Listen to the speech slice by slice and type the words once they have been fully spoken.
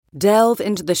Delve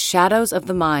into the shadows of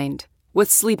the mind with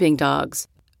Sleeping Dogs,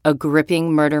 a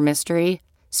gripping murder mystery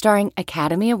starring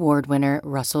Academy Award winner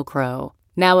Russell Crowe.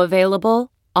 Now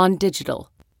available on digital.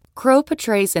 Crowe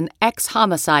portrays an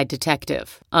ex-homicide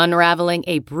detective unraveling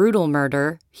a brutal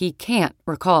murder he can't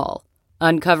recall.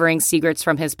 Uncovering secrets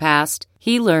from his past,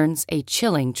 he learns a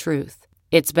chilling truth.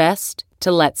 It's best to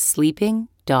let sleeping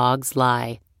dogs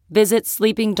lie. Visit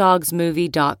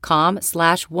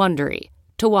sleepingdogsmovie.com/Wondery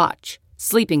to watch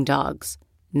Sleeping Dogs,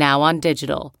 now on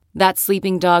digital. That's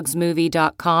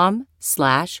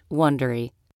sleepingdogsmovie.com/Wondery.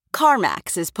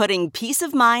 CarMax is putting peace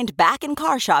of mind back in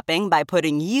car shopping by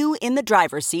putting you in the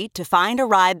driver's seat to find a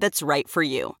ride that's right for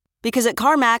you. Because at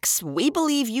CarMax, we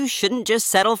believe you shouldn't just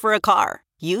settle for a car.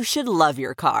 You should love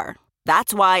your car.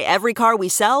 That's why every car we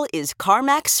sell is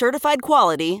CarMax certified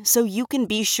quality, so you can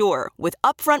be sure with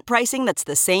upfront pricing that's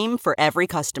the same for every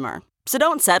customer. So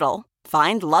don't settle.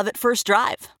 Find love at first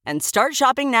drive and start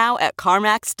shopping now at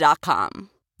CarMax.com.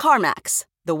 CarMax,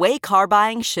 the way car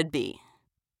buying should be.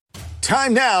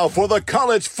 Time now for the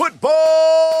College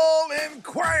Football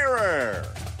Inquirer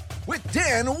with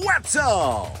Dan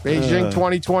Wetzel. Beijing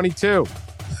 2022.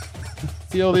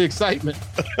 Feel the excitement.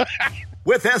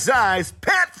 With SI's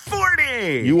Pat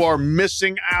Forty. You are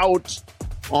missing out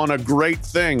on a great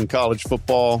thing, college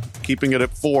football. Keeping it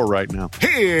at 4 right now.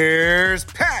 Here's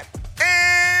Pat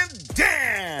and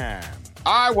Dan.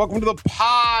 All right, welcome to the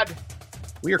pod.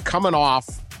 We are coming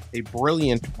off a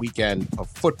brilliant weekend of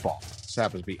football. This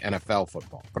happens to be NFL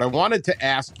football. But I wanted to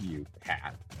ask you,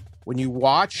 Pat, when you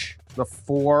watch the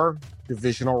 4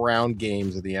 divisional round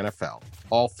games of the NFL,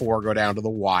 all 4 go down to the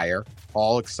wire,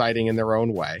 all exciting in their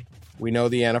own way. We know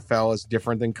the NFL is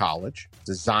different than college,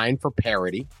 designed for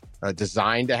parity,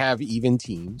 designed to have even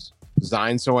teams,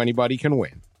 designed so anybody can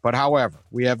win. But however,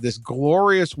 we have this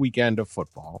glorious weekend of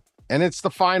football, and it's the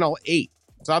final 8.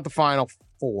 It's not the final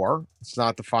 4. It's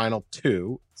not the final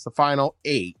 2. It's the final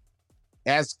 8.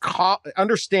 As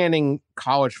understanding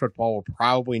college football will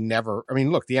probably never, I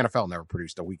mean, look, the NFL never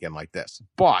produced a weekend like this,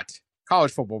 but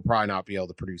college football will probably not be able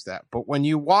to produce that. But when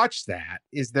you watch that,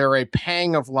 is there a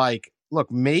pang of like, look,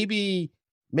 maybe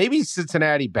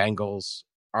Cincinnati Bengals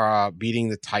are beating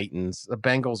the Titans. The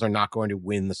Bengals are not going to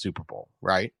win the Super Bowl,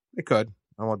 right? They could.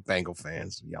 I don't want Bengal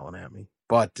fans yelling at me.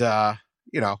 But,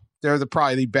 they're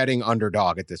probably the betting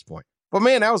underdog at this point. But,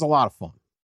 man, that was a lot of fun,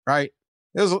 right?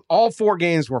 All 4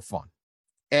 games were fun.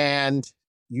 And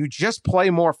you just play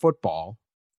more football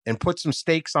and put some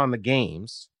stakes on the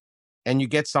games, and you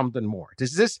get something more. Do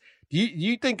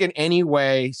you think in any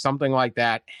way something like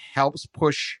that helps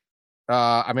push?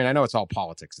 I know it's all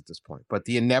politics at this point, but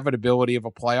the inevitability of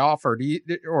a playoff, or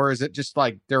is it just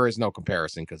like there is no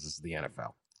comparison because this is the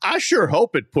NFL? I sure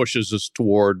hope it pushes us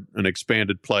toward an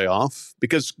expanded playoff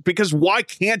because why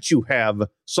can't you have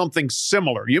something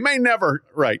similar? You may never,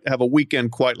 have a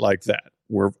weekend quite like that,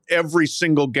 where every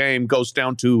single game goes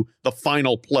down to the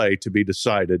final play to be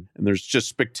decided. And there's just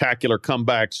spectacular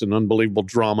comebacks and unbelievable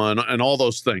drama and all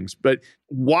those things. But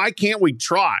why can't we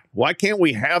try? Why can't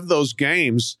we have those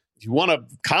games? If you want a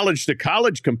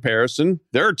college-to-college comparison,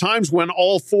 there are times when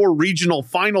all 4 regional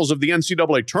finals of the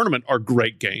NCAA tournament are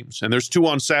great games. And there's 2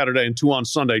 on Saturday and 2 on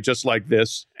Sunday, just like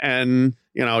this. And,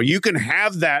 you can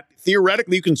have that.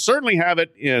 Theoretically, you can certainly have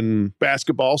it in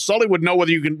basketball. Sully would know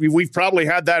whether you can. We've probably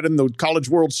had that in the College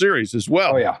World Series as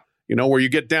well. Oh, yeah. Where you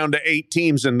get down to 8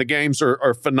 teams and the games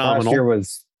are phenomenal. Last year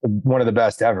was one of the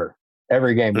best ever.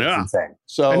 Every game was insane.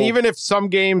 So, and even if some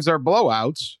games are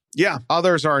blowouts,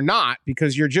 others are not,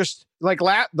 because you're just like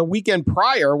the weekend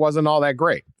prior wasn't all that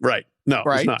great. Right. No,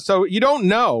 right. It's not. So you don't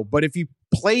know, but if you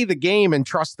play the game and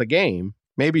trust the game,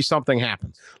 maybe something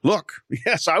happens. Look,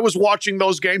 yes, I was watching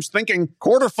those games thinking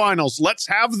quarterfinals, let's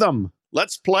have them.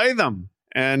 Let's play them.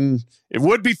 And it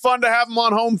would be fun to have them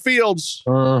on home fields.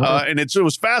 And it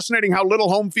was fascinating how little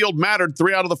home field mattered.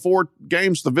 3 out of the 4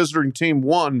 games the visiting team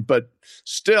won, but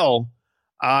still,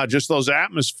 just those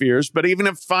atmospheres. But even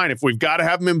if we've got to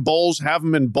have them in bowls, have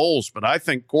them in bowls. But I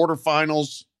think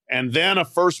quarterfinals and then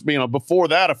before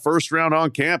that, a first round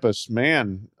on campus,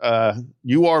 man,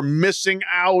 you are missing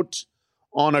out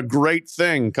on a great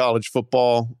thing, college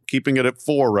football, keeping it at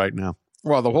 4 right now.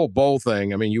 Well, the whole bowl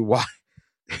thing, I mean, you watch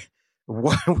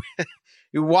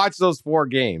those 4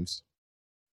 games,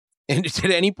 and at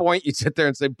any point you sit there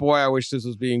and say, boy, I wish this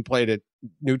was being played at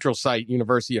neutral site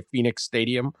University of Phoenix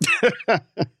Stadium. No,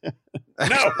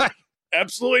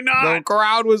 absolutely not. The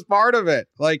crowd was part of it.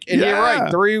 You're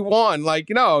right,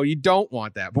 3-1. You don't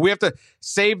want that. But we have to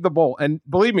save the bowl. And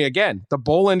believe me, again, the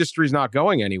bowl industry is not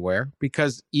going anywhere,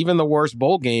 because even the worst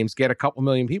bowl games get a couple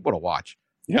million people to watch.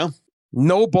 Yeah.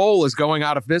 No bowl is going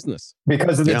out of business.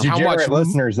 Because of the degenerate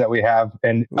listeners that we have,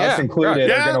 and us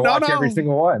included, are going to watch every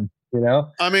single one.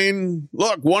 I mean,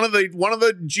 look, one of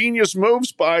the genius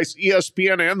moves by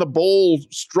ESPN and the bowl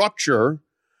structure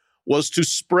was to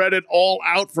spread it all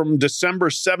out from December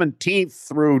 17th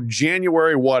through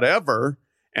January whatever,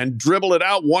 and dribble it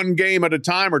out one game at a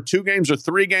time, or 2 games or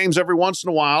 3 games every once in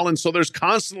a while. And so there's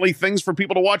constantly things for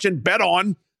people to watch and bet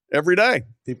on every day.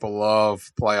 People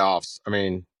love playoffs. I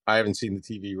mean, I haven't seen the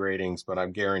TV ratings, but I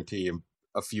guarantee you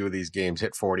a few of these games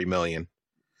hit 40 million.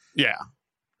 Yeah.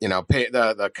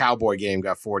 The Cowboy game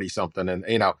got 40 something. And,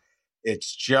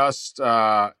 it's just,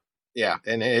 and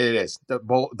it is. The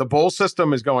bowl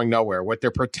system is going nowhere. What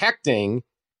they're protecting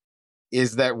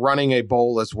is that running a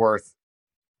bowl is worth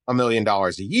 $1 million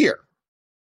a year,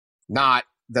 not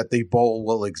that the bowl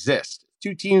will exist.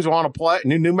 2 teams want to play.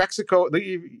 New Mexico,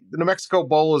 the New Mexico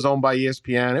Bowl is owned by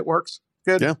ESPN. It works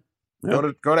good. Yeah.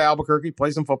 Go to Albuquerque, play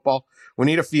some football. We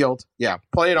need a field. Yeah,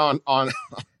 play it on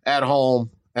at home.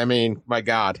 I mean, my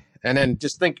God. And then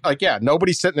just think,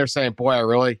 nobody's sitting there saying, "Boy, I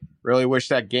really, really wish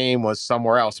that game was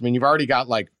somewhere else." I mean, you've already got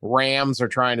Rams are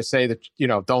trying to say that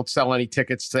don't sell any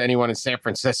tickets to anyone in San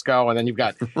Francisco, and then you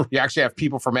actually have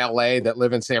people from LA that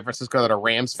live in San Francisco that are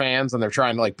Rams fans, and they're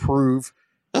trying to prove,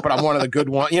 but I'm one of the good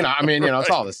ones. It's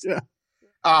all this.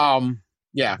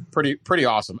 Yeah. Pretty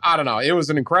awesome. I don't know. It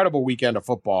was an incredible weekend of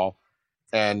football,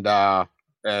 and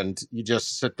you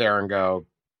just sit there and go,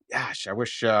 gosh, I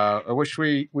wish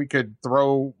we could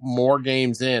throw more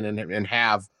games in and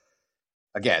have,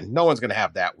 again, no one's going to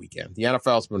have that weekend. The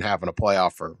NFL's been having a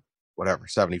playoff for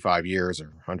 75 years or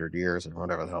 100 years or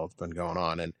whatever the hell it's been going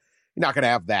on. And you're not going to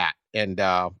have that. And,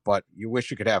 but you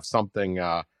wish you could have something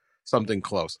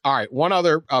close. All right. One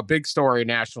other big story,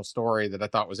 national story that I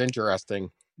thought was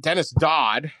interesting. Dennis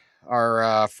Dodd,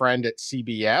 our friend at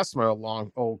CBS, my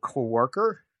long old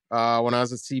coworker, when I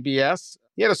was at CBS,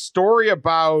 he had a story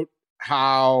about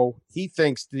how he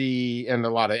thinks and a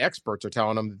lot of experts are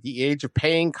telling him that the age of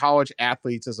paying college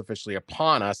athletes is officially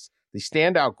upon us. The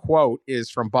standout quote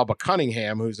is from Bubba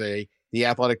Cunningham, who's the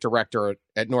athletic director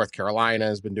at North Carolina,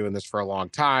 has been doing this for a long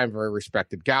time, very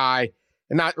respected guy,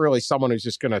 and not really someone who's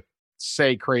just going to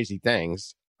say crazy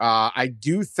things. I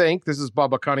do think, this is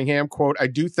Bubba Cunningham, quote, "I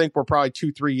do think we're probably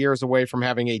 2-3 years away from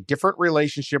having a different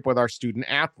relationship with our student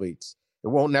athletes. It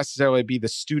won't necessarily be the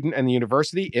student and the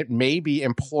university. It may be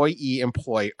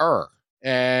employee-employer."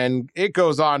 And it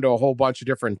goes on to a whole bunch of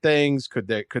different things. Could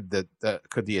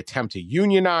the attempt to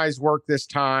unionize work this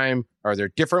time? Are there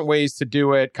different ways to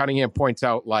do it? Cunningham points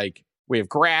out, we have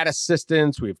grad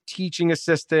assistants, we have teaching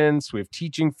assistants, we have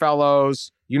teaching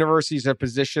fellows. Universities have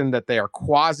positioned that they are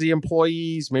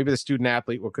quasi-employees. Maybe the student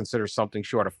athlete will consider something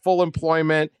short of full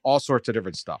employment, all sorts of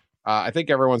different stuff. I think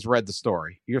everyone's read the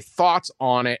story. Your thoughts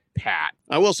on it, Pat?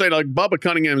 I will say, Bubba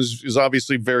Cunningham is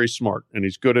obviously very smart, and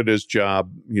he's good at his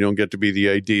job. You don't get to be the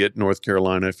AD at North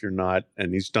Carolina if you're not,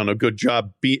 and he's done a good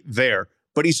job there.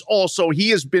 But he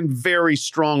has been very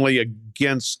strongly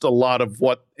against a lot of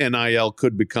what NIL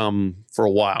could become for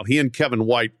a while. He and Kevin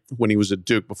White, when he was at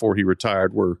Duke before he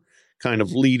retired, were kind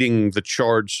of leading the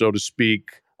charge, so to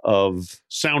speak, of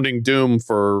sounding doom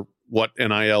for what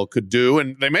NIL could do.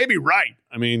 And they may be right.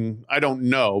 I mean, I don't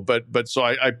know. But so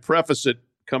I preface it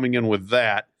coming in with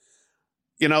that.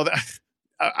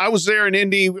 I was there in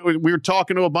Indy. We were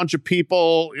talking to a bunch of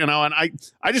people, and I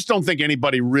just don't think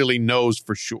anybody really knows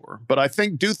for sure. But I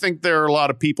do think there are a lot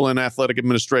of people in athletic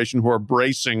administration who are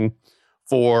bracing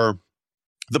for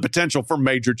the potential for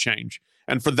major change.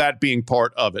 And for that being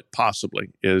part of it, possibly,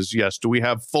 is, yes, do we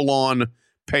have full-on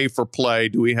pay for play?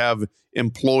 Do we have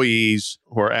employees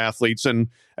who are athletes? And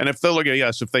if they're looking at,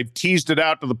 yes, if they've teased it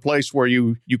out to the place where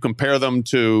you compare them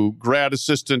to grad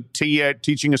assistant,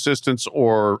 teaching assistants,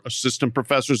 or assistant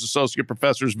professors, associate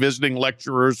professors, visiting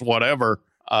lecturers, whatever,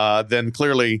 then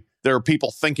clearly there are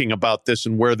people thinking about this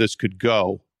and where this could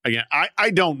go. Again, I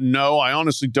don't know. I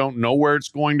honestly don't know where it's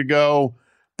going to go,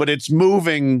 but it's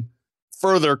moving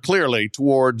further clearly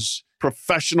towards a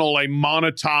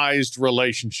monetized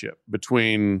relationship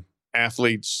between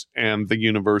athletes and the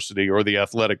university, or the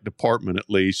athletic department at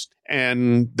least.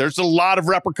 And there's a lot of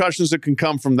repercussions that can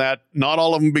come from that. Not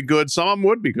all of them be good. Some of them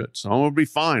would be good. Some of them would be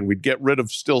fine. We'd get rid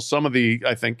of still some of the,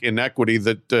 I think, inequity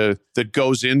that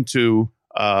goes into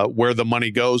where the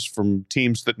money goes from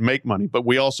teams that make money. But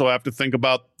we also have to think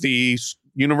about the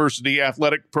university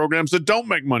athletic programs that don't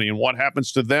make money and what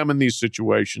happens to them in these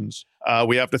situations.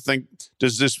 We have to think,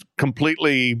 does this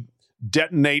completely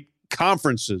detonate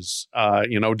conferences?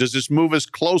 Does this move us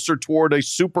closer toward a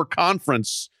super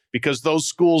conference because those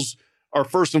schools are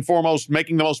first and foremost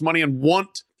making the most money and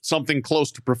want something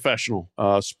close to professional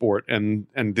sport, and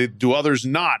do others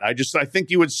not? I think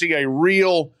you would see a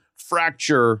real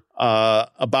fracture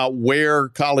about where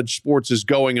college sports is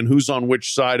going and who's on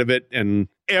which side of it, and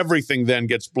everything then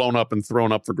gets blown up and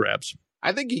thrown up for grabs.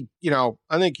 I think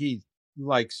he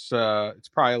likes, it's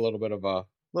probably a little bit of a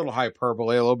little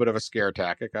hyperbole, a little bit of a scare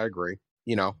tactic. I agree.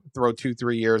 Throw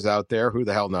 2-3 years out there. Who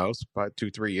the hell knows? But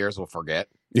 2-3 years we'll forget.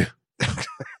 Yeah.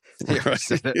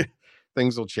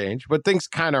 Things will change, but things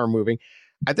kind of are moving.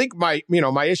 I think my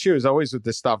issue is always with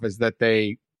this stuff is that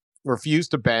they refuse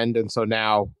to bend. And so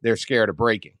now they're scared of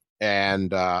breaking.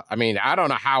 And I don't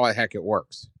know how the heck it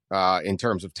works in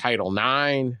terms of Title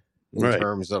IX, in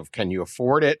terms of, can you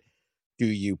afford it? Do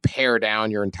you pare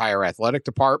down your entire athletic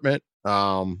department?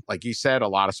 Like you said, a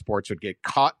lot of sports would get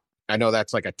cut. I know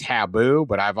that's like a taboo,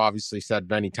 but I've obviously said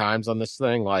many times on this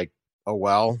thing, like, oh,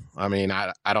 well, I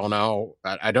don't know.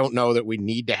 I don't know that we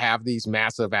need to have these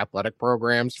massive athletic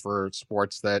programs for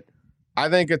sports that I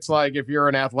think it's like, if you're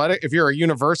a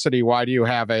university, why do you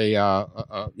have a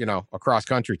cross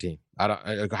country team?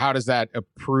 How does that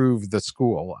improve the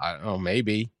school? I don't know,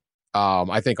 maybe.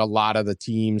 I think a lot of the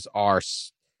teams are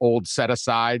old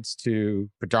set-asides to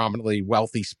predominantly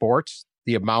wealthy sports.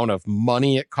 The amount of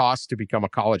money it costs to become a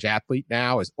college athlete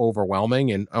now is overwhelming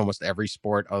in almost every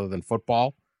sport other than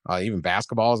football. Even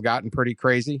basketball has gotten pretty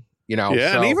crazy,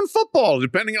 and even football,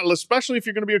 depending on, especially if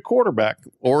you're going to be a quarterback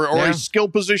or a skill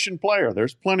position player.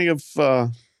 There's plenty of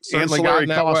ancillary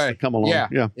costs that come along.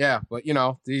 Yeah. But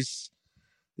these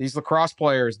lacrosse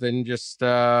players didn't just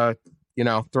throw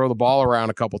the ball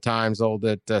around a couple times old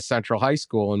at Central High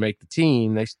School and make the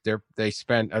team. They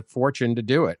spent a fortune to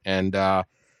do it, and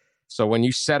so when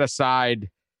you set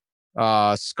aside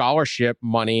scholarship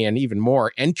money and even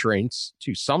more entrance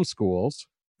to some schools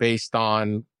based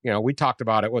on, we talked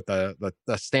about it with the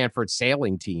Stanford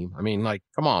sailing team. I mean, like,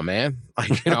 come on, man.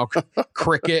 Like,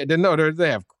 cricket. No, they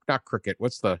have not cricket.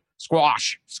 What's the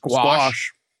squash?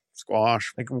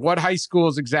 Like, what high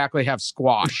schools exactly have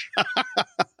squash?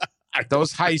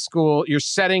 Those high school, you're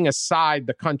setting aside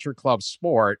the country club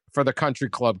sport for the country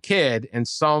club kid, and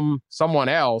someone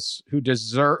else who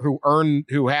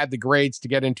had the grades to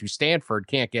get into Stanford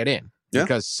can't get in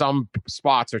because some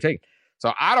spots are taken.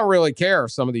 So I don't really care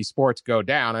if some of these sports go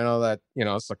down. I know that,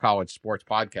 it's a college sports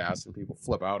podcast and people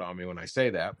flip out on me when I say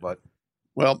that, but.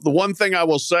 Well, the one thing I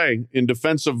will say in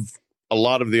defense of a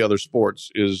lot of the other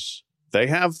sports is they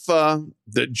have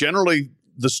generally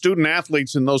the student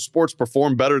athletes in those sports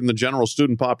perform better than the general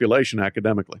student population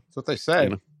academically. That's what they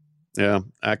say. Yeah.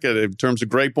 In terms of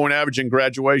grade point average and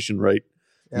graduation rate,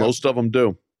 most of them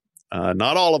do.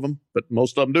 Not all of them, but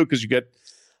most of them do, because you get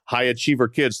high achiever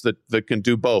kids that can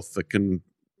do both, that can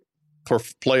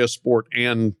play a sport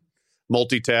and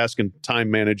multitask and time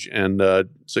manage and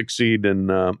succeed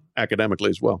in academically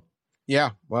as well.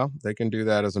 Yeah, well, they can do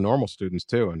that as a normal students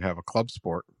too and have a club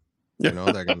sport. They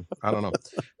can. I don't know,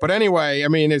 but anyway,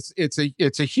 it's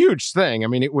a huge thing.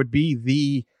 It would be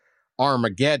the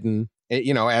Armageddon,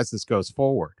 as this goes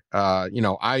forward.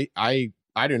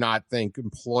 I do not think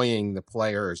employing the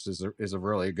players is a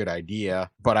really good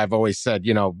idea. But I've always said,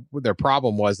 their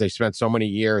problem was they spent so many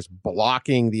years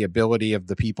blocking the ability of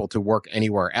the people to work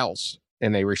anywhere else,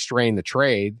 and they restrained the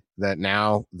trade that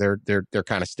now they're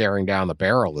kind of staring down the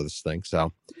barrel of this thing.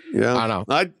 So yeah, I don't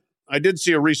know. I did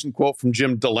see a recent quote from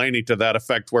Jim Delaney to that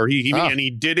effect, where he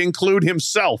did include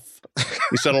himself.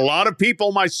 He said, a lot of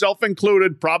people, myself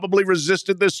included, probably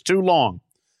resisted this too long.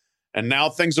 And now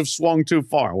things have swung too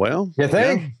far. Well, you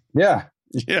think? Yeah.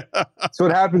 That's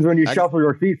what happens when you shuffle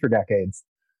your feet for decades.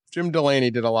 Jim Delaney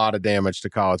did a lot of damage to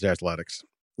college athletics.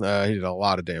 He did a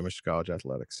lot of damage to college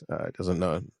athletics. He doesn't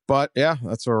know. But yeah,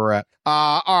 that's where we're at.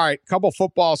 All right. Couple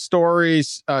football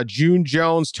stories. June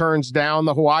Jones turns down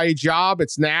the Hawaii job.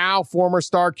 It's now former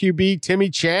star QB Timmy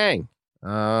Chang.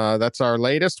 That's our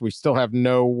latest. We still have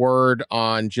no word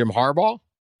on Jim Harbaugh.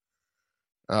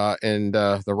 And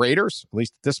the Raiders, at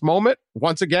least at this moment.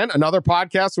 Once again, another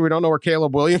podcast, so we don't know where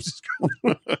Caleb Williams is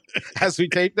going as we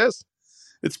tape this.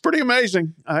 It's pretty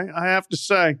amazing, I have to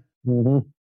say. Mm-hmm.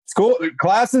 School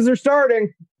classes are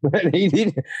starting. You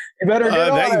better get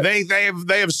on it.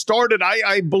 They have started.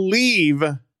 I believe.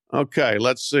 Okay,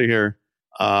 let's see here.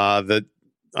 That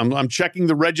I'm checking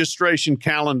the registration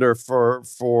calendar for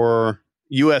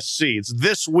USC. It's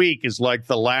this week is like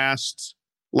the last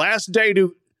day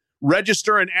to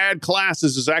register and add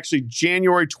classes is actually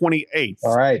January 28th.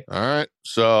 All right.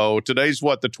 So today's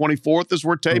what, the 24th as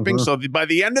we're taping. Mm-hmm. So by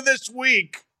the end of this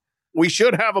week, we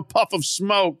should have a puff of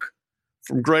smoke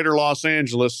from Greater Los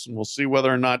Angeles, and we'll see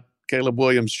whether or not Caleb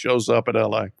Williams shows up at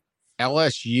LA.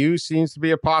 LSU seems to be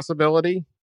a possibility.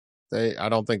 I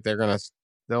don't think they're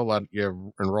they'll let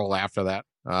you enroll after that.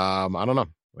 I don't know.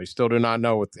 We still do not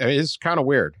know. It's kind of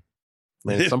weird. I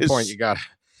mean, at some point you gotta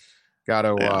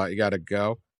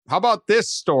go. How about this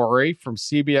story from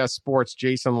CBS Sports'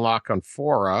 Jason La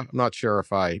Canfora? I'm not sure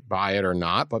if I buy it or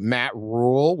not, but Matt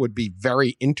Rule would be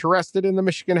very interested in the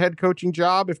Michigan head coaching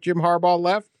job if Jim Harbaugh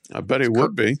left. I bet he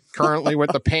would be. Currently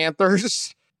with the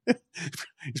Panthers.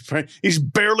 He's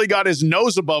barely got his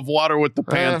nose above water with the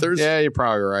Panthers. Yeah, you're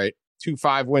probably right. 2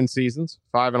 5-win seasons,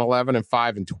 5-11 and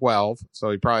 5-12.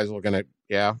 So he probably is looking at,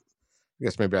 I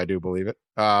guess maybe I do believe it.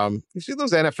 You see,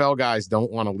 those NFL guys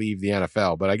don't want to leave the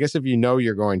NFL, but I guess if you know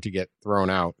you're going to get thrown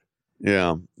out.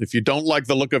 Yeah. If you don't like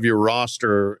the look of your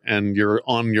roster and you're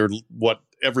on what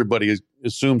everybody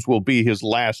assumes will be his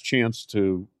last chance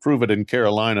to prove it in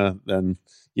Carolina, then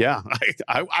yeah,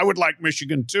 I would like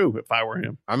Michigan too if I were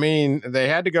him. I mean, they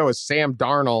had to go with Sam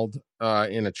Darnold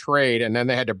in a trade, and then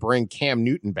they had to bring Cam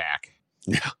Newton back.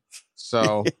 Yeah.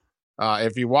 So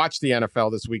if you watch the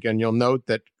NFL this weekend, you'll note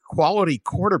that quality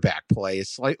quarterback play is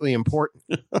slightly important.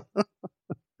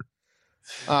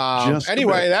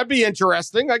 Anyway, that'd be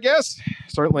interesting, I guess.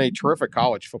 Certainly a terrific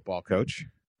college football coach.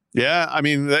 Yeah, I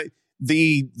mean,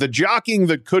 the jockeying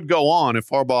that could go on if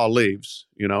Harbaugh leaves,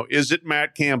 is it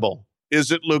Matt Campbell? Is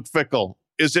it Luke Fickell?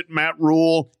 Is it Matt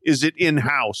Rule? Is it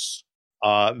in-house?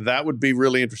 That would be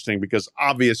really interesting because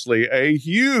obviously a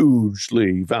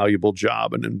hugely valuable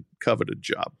job and a coveted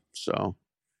job. So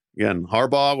again,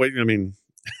 Harbaugh,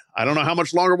 I don't know how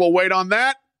much longer we'll wait on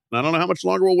that. I don't know how much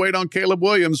longer we'll wait on Caleb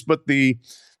Williams, but the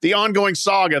ongoing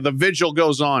saga, the vigil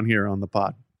goes on here on the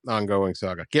pod. Ongoing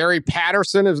saga. Gary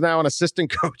Patterson is now an assistant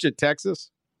coach at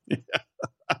Texas. Yeah.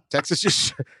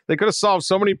 Texas they could have solved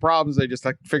so many problems. They just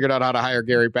figured out how to hire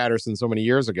Gary Patterson so many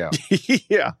years ago.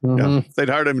 Yeah. They'd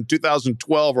hired him in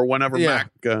 2012 or whenever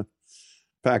Mac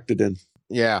packed it in.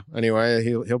 Yeah. Anyway,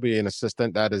 he'll be an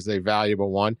assistant. That is a valuable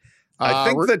one. I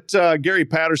think that Gary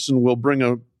Patterson will bring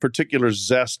a particular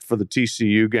zest for the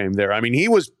TCU game there. I mean, he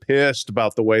was pissed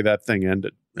about the way that thing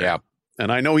ended. Yeah.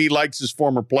 And I know he likes his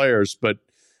former players, but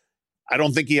I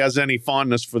don't think he has any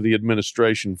fondness for the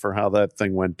administration for how that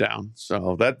thing went down.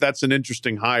 So that's an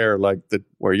interesting hire, like that,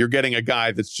 where you're getting a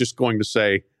guy that's just going to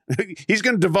say he's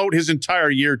going to devote his entire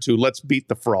year to let's beat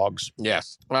the Frogs.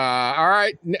 Yes. All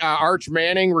right. Arch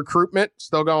Manning recruitment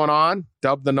still going on.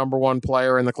 Dubbed the number 1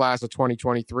 player in the class of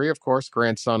 2023, of course,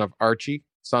 grandson of Archie,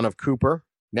 son of Cooper,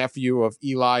 nephew of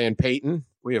Eli and Peyton.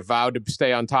 We have vowed to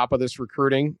stay on top of this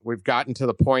recruiting. We've gotten to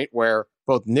the point where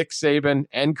both Nick Saban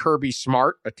and Kirby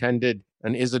Smart attended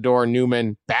an Isidore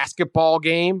Newman basketball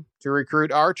game to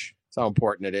recruit Arch. That's how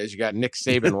important it is. You got Nick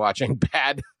Saban watching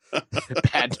bad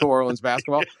New Orleans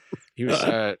basketball. He was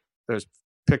there's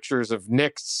pictures of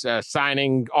Nick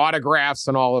signing autographs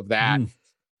and all of that.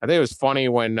 I think it was funny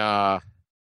when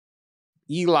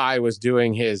Eli was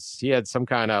doing he had some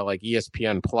kind of like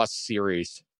ESPN Plus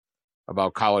series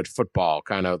about college football,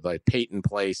 kind of the Peyton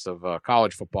Place of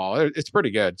college football. It's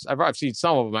pretty good. I've seen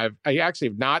some of them. I actually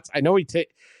have not. I know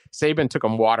Saban took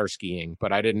him water skiing,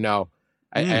 but I didn't know.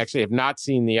 I actually have not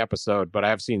seen the episode, but I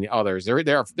have seen the others.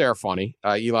 They're funny.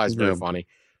 Eli's very funny.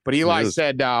 But Eli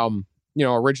said,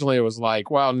 originally it was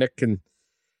like, well, Nick can,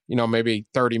 maybe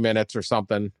 30 minutes or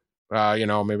something,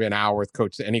 maybe an hour with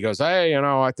coach. And he goes, hey,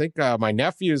 I think my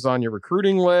nephew's on your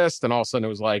recruiting list. And all of a sudden it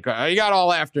was like, you got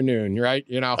all afternoon, right?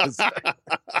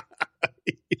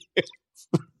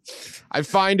 I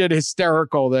find it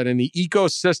hysterical that in the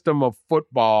ecosystem of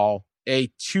football, a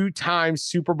 2-time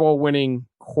Super Bowl winning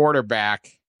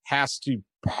quarterback has to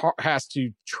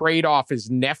trade off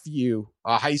his nephew,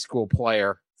 a high school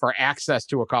player, for access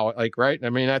to a college, right?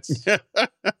 I mean, that's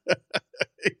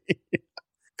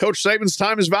Coach Saban's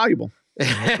time is valuable.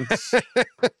 I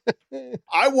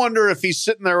wonder if he's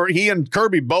sitting there, he and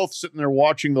Kirby both sitting there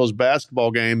watching those basketball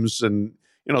games. And,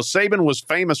 Saban was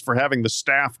famous for having the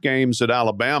staff games at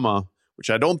Alabama,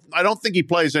 which I don't think he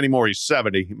plays anymore. He's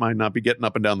 70. He might not be getting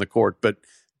up and down the court, but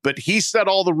he set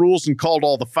all the rules and called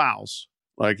all the fouls.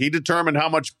 Like, he determined how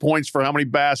much points for how many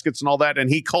baskets and all that, and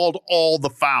he called all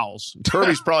the fouls.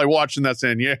 Kirby's probably watching that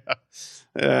saying, yeah.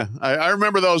 I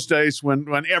remember those days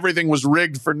when everything was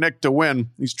rigged for Nick to win.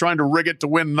 He's trying to rig it to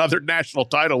win another national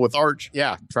title with Arch.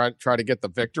 Yeah, try to get the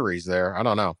victories there. I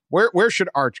don't know. Where should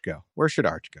Arch go? Where should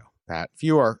Arch go, Pat? If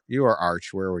you are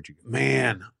Arch, where would you go?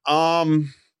 Man,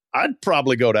 I'd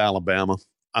probably go to Alabama,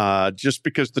 just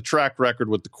because the track record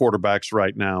with the quarterbacks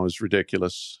right now is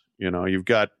ridiculous. You've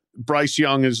got Bryce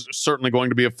Young is certainly going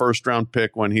to be a first-round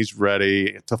pick when he's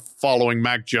ready, following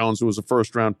Mac Jones, who was a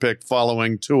first-round pick,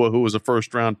 following Tua, who was a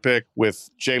first-round pick,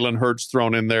 with Jalen Hurts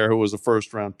thrown in there, who was a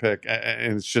first-round pick.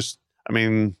 And it's just,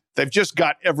 they've just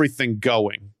got everything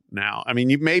going. now. I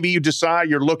mean, maybe you decide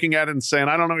you're looking at it and saying,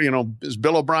 I don't know, is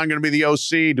Bill O'Brien going to be the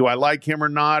OC? Do I like him or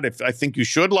not? If I think you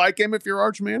should like him if you're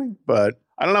Arch Manning, but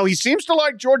I don't know. He seems to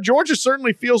like Georgia. Georgia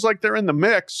certainly feels like they're in the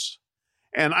mix.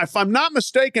 And if I'm not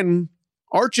mistaken,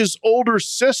 Arch's older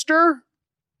sister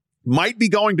might be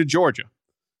going to Georgia.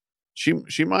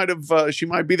 She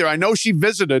might be there. I know she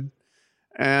visited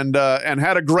and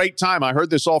had a great time. I heard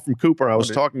this all from Cooper. I was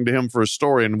talking to him for a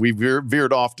story, and we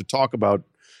veered off to talk about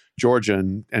Georgia.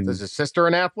 And is his sister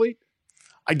an athlete?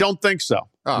 I don't think so.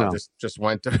 Oh, no. just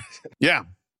went to. Yeah.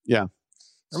 I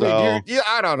mean,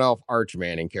 I don't know if Arch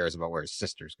Manning cares about where his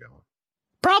sister's going.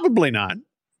 Probably not.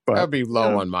 But that'd be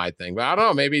low on my thing. But I don't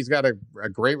know. Maybe he's got a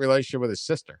great relationship with his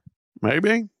sister.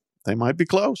 Maybe they might be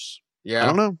close. Yeah, I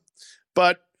don't know.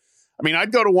 But I mean,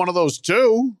 I'd go to one of those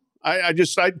too.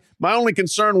 My only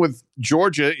concern with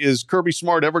Georgia is Kirby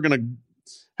Smart ever going to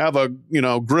have a,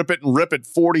 grip it and rip it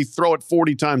 40, throw it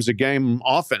 40 times a game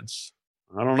offense.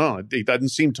 I don't know. He doesn't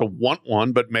seem to want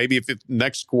one, but maybe if it's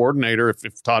next coordinator,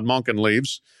 if Todd Monken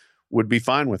leaves, would be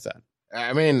fine with that.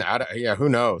 I mean, who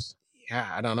knows? Yeah,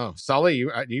 I don't know. Sully,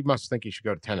 you must think you should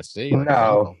go to Tennessee.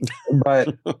 No,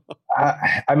 but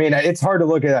I mean, it's hard to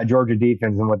look at that Georgia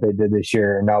defense and what they did this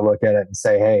year and not look at it and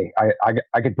say, hey,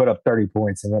 I could put up 30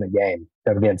 points and win a game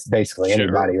against basically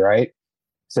anybody, right?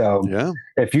 So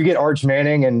if you get Arch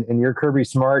Manning and you're Kirby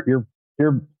Smart,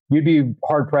 you'd be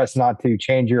hard pressed not to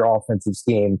change your offensive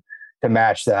scheme to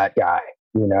match that guy.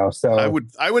 So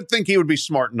I would think he would be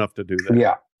smart enough to do that.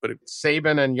 Yeah, but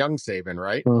Saban and young Saban,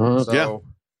 right? Mm-hmm. So,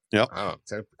 yeah.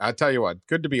 I tell you what,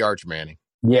 good to be Arch Manning.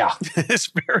 Yeah,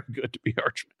 it's very good to be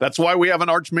Arch. That's why we have an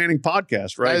Arch Manning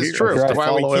podcast, right? That is true. That's why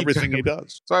follow everything he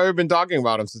does. That's why we've been talking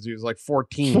about him since he was like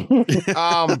 14.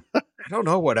 I don't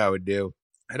know what I would do.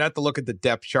 I'd have to look at the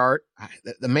depth chart.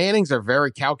 The Mannings are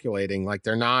very calculating. Like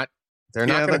they're not going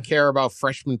to care about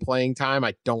freshman playing time,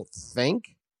 I don't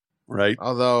think. Right.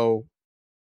 Although,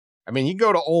 I mean, you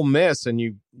go to Ole Miss and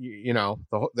here's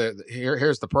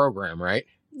the program, right?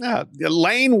 Yeah.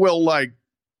 Lane will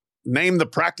name the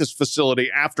practice facility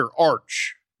after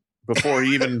Arch before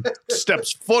he even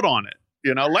steps foot on it.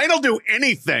 Lane will do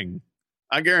anything.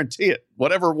 I guarantee it.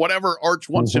 Whatever Arch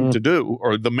wants him to do,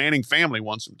 or the Manning family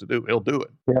wants him to do, he'll do it.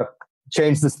 Yep.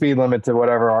 Change the speed limit to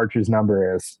whatever Arch's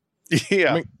number is.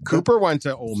 Yeah. I mean, Cooper went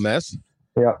to Ole Miss.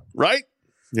 Yeah. Right?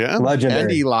 Yeah. Legendary.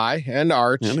 And Eli and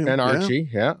Arch and Archie.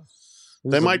 Yeah.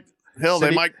 They might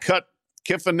cut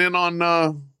Kiffin in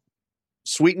on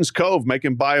Sweetens Cove, make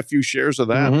him buy a few shares of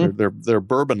that. Mm-hmm. Their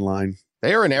bourbon line.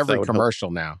 They are in every commercial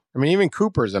now. I mean, even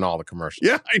Cooper's in all the commercials.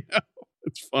 Yeah, I know.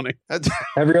 It's funny.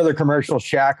 Every other commercial,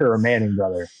 Shaq or a Manning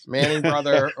brother.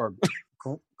 Or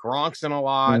Gronk's in a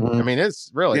lot. Mm-hmm. I mean,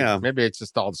 it's really, maybe it's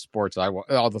just all the sports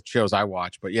all the shows I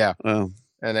watch, but yeah. Oh.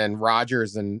 And then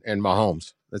Rodgers and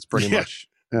Mahomes. That's pretty much.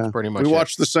 Yeah. That's pretty much. We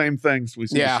watch the same things. We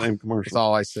see the same commercials. That's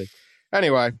all I see.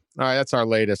 Anyway, all right, that's our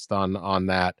latest on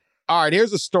that. All right,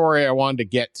 here's a story I wanted to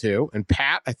get to. And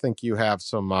Pat, I think you have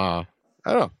some, I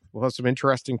don't know, we'll have some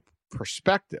interesting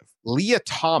perspective. Leah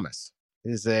Thomas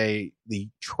is the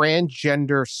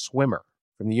transgender swimmer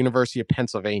from the University of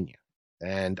Pennsylvania.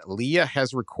 And Leah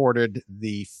has recorded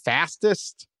the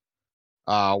fastest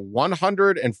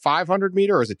 100 and 500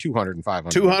 meter, or is it 200 and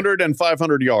 500? 200 and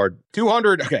 500 yard.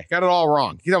 200. Okay, got it all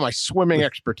wrong. You know my swimming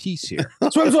expertise here.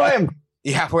 Swim.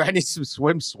 Yeah, I need some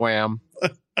swim.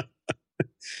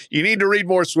 You need to read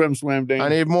more swim, Dan. I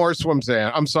need more swim,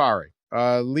 I'm sorry.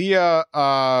 Leah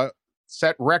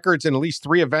set records in at least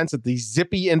 3 events at the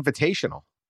Zippy Invitational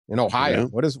in Ohio.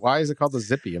 Yeah. Why is it called the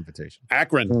Zippy Invitational?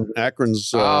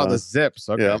 Akron's. The Zips.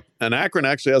 Okay. Yeah. And Akron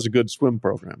actually has a good swim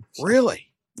program. Really?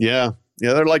 Yeah.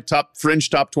 Yeah. They're like top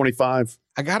 25.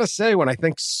 I got to say, when I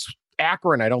think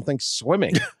Akron, I don't think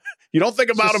swimming. You don't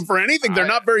think about them for anything. They're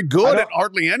not very good at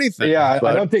hardly anything. Yeah.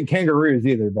 I don't think kangaroos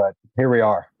either, but here we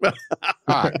are. All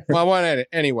right. Well,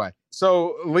 anyway.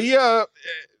 So Leah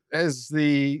has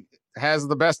the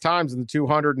best times in the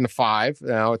 200 and the 5.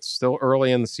 Now it's still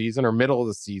early in the season or middle of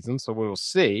the season, so we will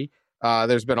see.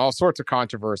 There's been all sorts of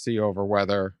controversy over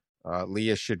whether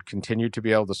Leah should continue to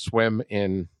be able to swim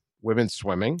in women's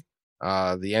swimming.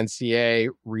 The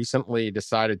NCAA recently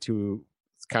decided to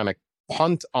kind of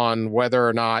punt on whether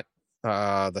or not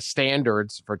the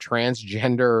standards for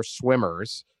transgender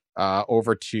swimmers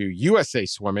over to USA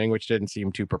Swimming, which didn't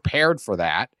seem too prepared for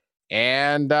that.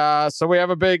 And so we have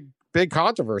a big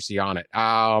controversy on it,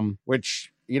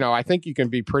 which, I think you can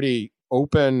be pretty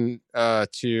open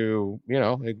to,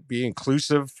 be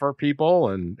inclusive for people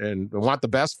and want the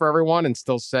best for everyone and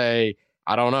still say,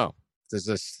 I don't know, does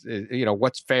this,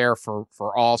 what's fair for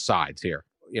all sides here?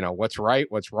 What's right,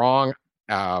 what's wrong?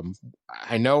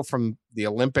 I know from the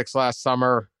Olympics last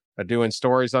summer, doing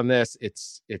stories on this.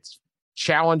 It's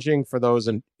challenging for those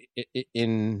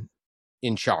in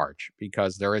charge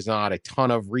because there is not a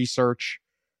ton of research.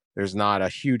 There's not a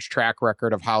huge track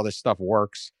record of how this stuff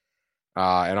works.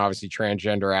 And obviously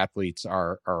transgender athletes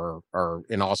are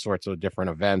in all sorts of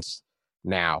different events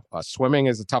now. Swimming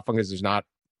is a tough one because there's not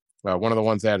one of the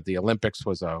ones that at the Olympics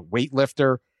was a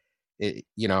weightlifter.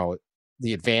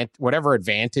 Whatever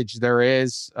advantage there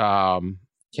is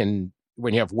can,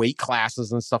 when you have weight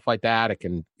classes and stuff like that, it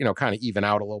can, kind of even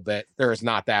out a little bit. There is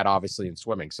not that obviously in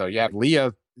swimming. So you have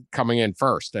Leah coming in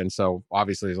first. And so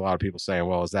obviously there's a lot of people saying,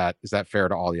 well, is that fair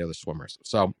to all the other swimmers?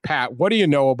 So Pat, what do you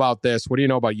know about this? What do you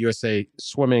know about USA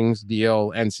Swimming's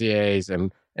deal,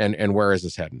 NCAAs, and where is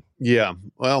this heading? Yeah,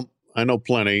 well, I know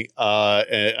plenty.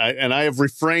 And I have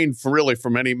refrained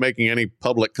from making any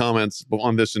public comments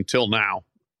on this until now.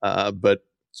 But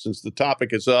since the topic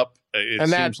is up,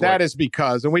 that is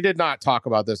because, and we did not talk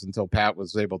about this until Pat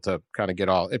was able to kind of get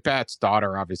Pat's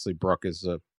daughter, obviously Brooke, is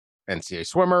a NCAA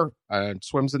swimmer and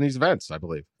swims in these events, I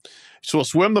believe. So we'll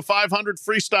swim the 500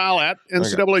 freestyle at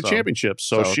NCAA championships.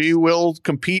 So she will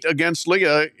compete against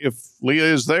Leah if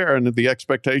Leah is there, and the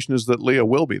expectation is that Leah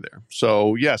will be there.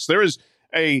 So yes, there is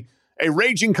a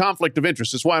raging conflict of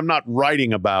interest. That's why I'm not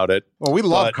writing about it. Well, we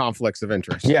love conflicts of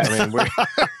interest. Yeah, I mean,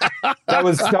 that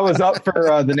was up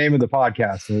for the name of the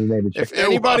podcast. And we made it. If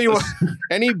anybody,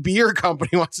 any beer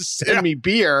company wants to send me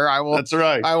beer, I will. That's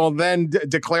right. I will then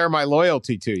declare my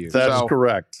loyalty to you. That's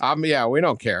correct. Yeah, we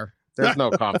don't care. There's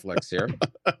no conflicts here.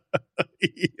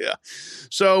 Yeah.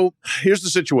 So here's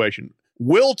the situation.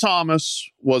 Will Thomas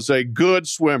was a good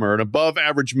swimmer, an above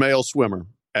average male swimmer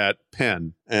at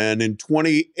Penn. And in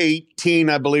 2018,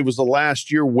 I believe was the last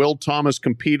year Will Thomas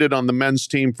competed on the men's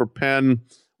team for Penn,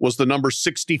 was the number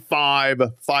 65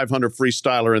 500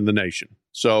 freestyler in the nation.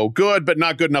 So good, but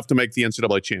not good enough to make the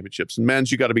NCAA championships. In men's,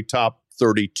 you got to be top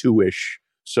 32-ish.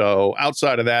 So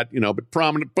outside of that, but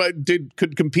prominent, but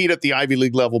could compete at the Ivy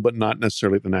League level, but not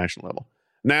necessarily at the national level.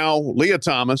 Now, Leah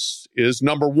Thomas is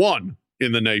number 1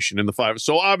 in the nation in the 5.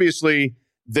 So obviously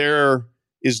there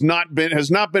has not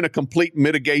been a complete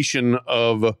mitigation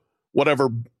of whatever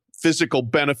physical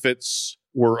benefits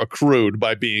were accrued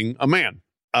by being a man.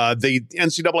 The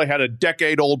NCAA had a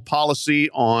decade-old policy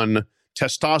on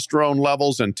testosterone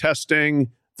levels and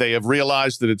testing. They have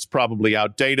realized that it's probably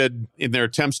outdated. In their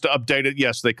attempts to update it,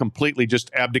 yes, they completely just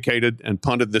abdicated and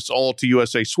punted this all to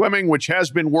USA Swimming, which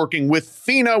has been working with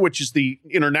FINA, which is the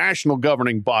international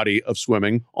governing body of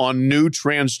swimming, on new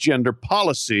transgender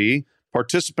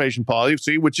participation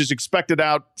policy, which is expected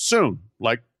out soon,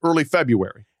 like early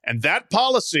February. And that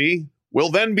policy will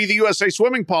then be the USA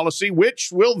Swimming policy, which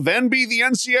will then be the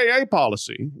NCAA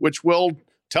policy, which will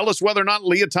tell us whether or not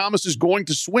Leah Thomas is going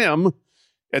to swim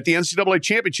at the NCAA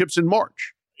championships in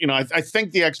March. I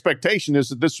think the expectation is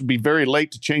that this would be very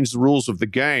late to change the rules of the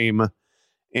game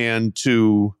and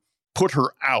to put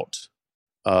her out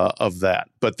of that.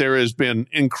 But there has been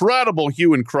incredible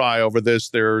hue and cry over this.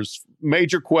 There's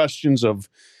major questions of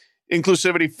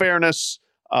inclusivity, fairness.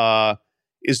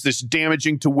 Is this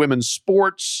damaging to women's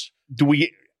sports? Do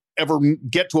we ever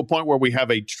get to a point where we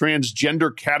have a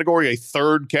transgender category, a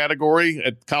third category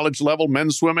at college level?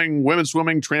 Men's swimming, women's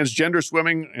swimming, transgender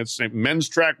swimming. It's men's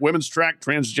track, women's track,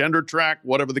 transgender track,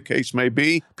 whatever the case may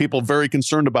be. People very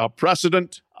concerned about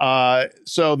precedent.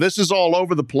 So this is all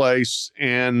over the place.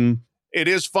 And it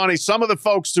is funny. Some of the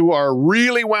folks who are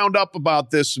really wound up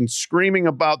about this and screaming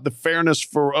about the fairness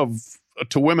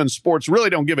to women's sports really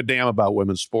don't give a damn about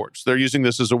women's sports. They're using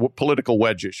this as a political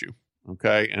wedge issue.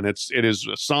 Okay. And it is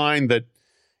a sign that,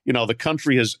 the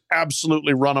country has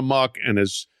absolutely run amok and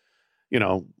has,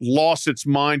 lost its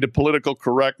mind to political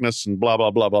correctness and blah, blah,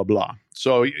 blah, blah, blah.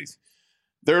 So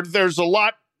there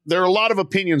are a lot of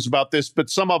opinions about this, but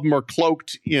some of them are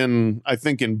cloaked in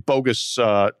bogus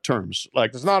terms.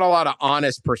 Like there's not a lot of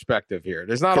honest perspective here.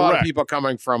 There's not a lot of people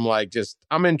coming from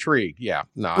I'm intrigued. Yeah.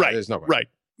 No, there's no way. Right.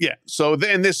 Yeah. So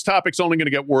then this topic's only going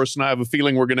to get worse, and I have a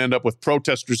feeling we're going to end up with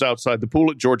protesters outside the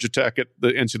pool at Georgia Tech at the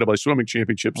NCAA swimming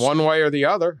championships. One way or the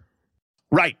other.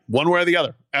 Right. One way or the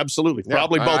other. Absolutely. Yeah,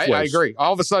 probably both ways. I agree.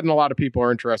 All of a sudden, a lot of people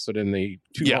are interested in the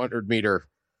 200-meter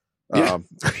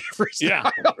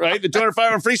freestyle. Right. The 200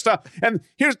 500 freestyle.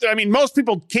 And most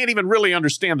people can't even really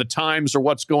understand the times or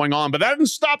what's going on, but that hasn't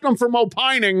stopped them from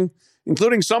opining,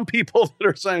 including some people that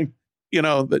are saying,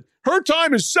 that her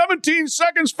time is 17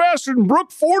 seconds faster than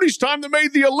Brooke Forty's time that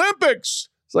made the Olympics.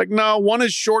 It's like, no, one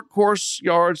is short course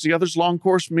yards, the other's long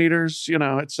course meters,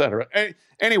 et cetera.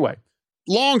 Anyway,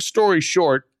 long story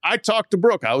short, I talked to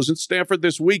Brooke. I was in Stanford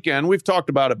this weekend. We've talked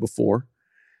about it before.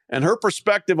 And her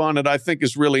perspective on it, I think,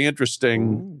 is really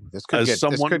interesting. Ooh, this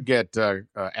could get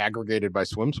aggregated by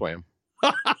Swim.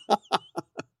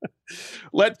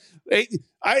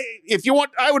 If you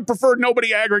want, I would prefer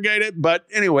nobody aggregate it. But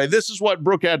anyway, this is what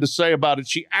Brooke had to say about it.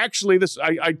 She actually,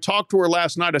 I talked to her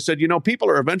last night. I said, people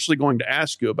are eventually going to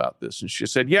ask you about this. And she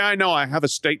said, yeah, I know. I have a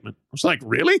statement. I was like,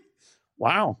 really?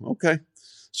 Wow. Okay.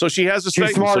 So she has a statement.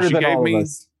 She's smarter than all of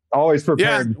us. Always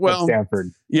prepared at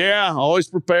Stanford. Yeah, always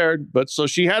prepared. But so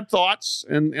she had thoughts,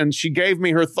 and she gave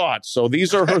me her thoughts. So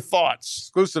these are her thoughts.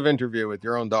 Exclusive interview with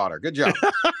your own daughter. Good job.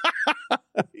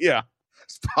 Yeah.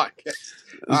 Podcast.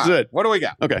 That's it. What do we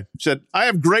got? Okay. She said, I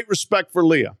have great respect for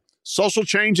Leah. Social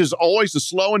change is always a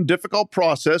slow and difficult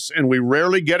process, and we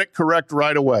rarely get it correct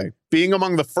right away. Being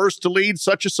among the first to lead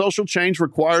such a social change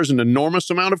requires an enormous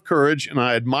amount of courage, and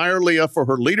I admire Leah for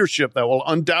her leadership that will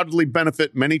undoubtedly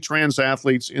benefit many trans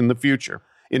athletes in the future.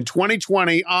 In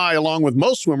 2020, I, along with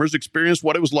most swimmers, experienced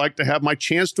what it was like to have my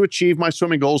chance to achieve my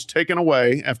swimming goals taken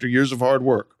away after years of hard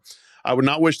work. I would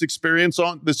not wish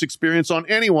this experience on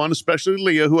anyone, especially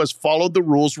Leah, who has followed the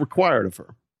rules required of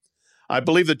her. I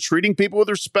believe that treating people with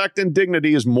respect and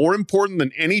dignity is more important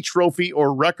than any trophy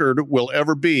or record will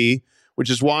ever be, which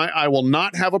is why I will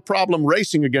not have a problem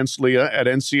racing against Leah at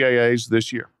NCAAs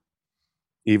this year,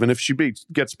 even if she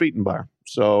gets beaten by her.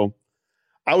 So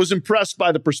I was impressed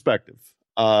by the perspective.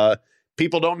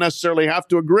 People don't necessarily have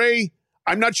to agree.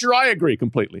 I'm not sure I agree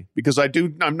completely because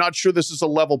I'm not sure this is a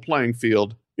level playing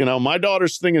field. My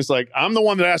daughter's thing is like, I'm the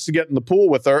one that has to get in the pool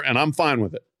with her and I'm fine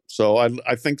with it. So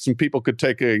I think some people could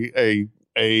take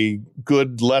a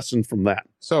good lesson from that.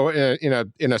 So in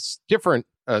a different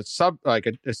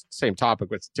same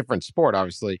topic with different sport,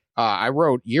 obviously, I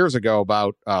wrote years ago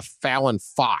about Fallon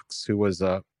Fox, who was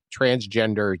a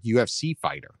transgender UFC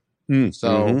fighter.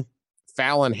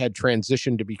 Fallon had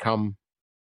transitioned to become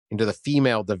into the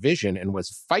female division and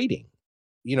was fighting.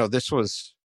 This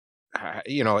was,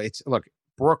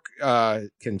 Brooke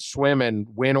can swim and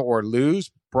win or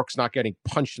lose. Brooke's not getting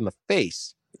punched in the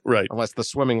face, right? Unless the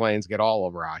swimming lanes get all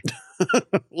awry.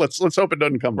 Let's hope it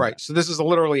doesn't come right. So this is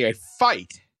literally a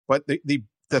fight, but the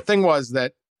thing was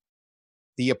that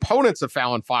the opponents of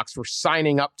Fallon Fox were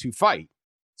signing up to fight.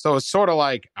 So it's sort of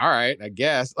like, all right, I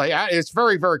guess. It's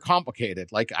very, very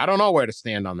complicated. Like, I don't know where to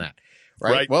stand on that.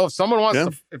 Right. Well, if someone wants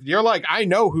to, if you're like, I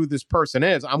know who this person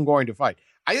is, I'm going to fight.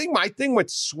 I think my thing with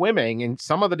swimming and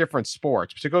some of the different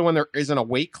sports, particularly when there isn't a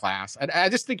weight class, I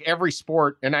just think every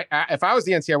sport, and if I was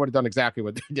the NCAA, I would have done exactly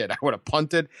what they did. I would have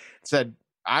punted, said,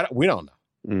 we don't know.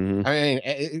 Mm-hmm. I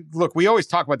mean, look, we always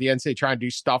talk about the NCAA trying to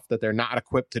do stuff that they're not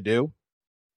equipped to do.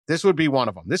 This would be one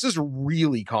of them. This is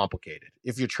really complicated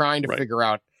if you're trying to figure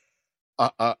out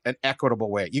an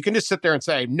equitable way. You can just sit there and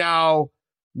say, no,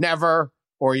 never,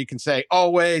 or you can say,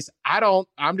 always.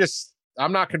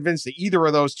 I'm not convinced that either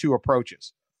of those two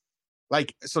approaches.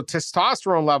 Like, so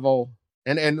testosterone level,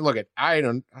 and look at,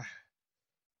 I'm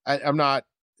not,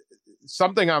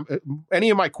 any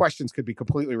of my questions could be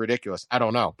completely ridiculous. I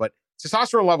don't know, but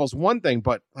testosterone level is one thing,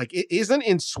 but like, it isn't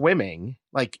in swimming,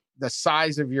 like the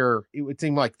size of it would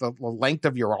seem like the length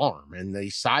of your arm and the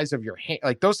size of your hand,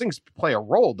 like those things play a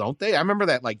role, don't they? I remember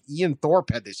that like Ian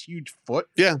Thorpe had this huge foot.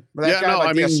 Yeah. That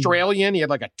guy, the Australian, he had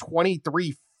like a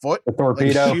 23 foot the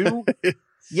torpedo. Shoe.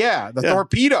 Yeah, the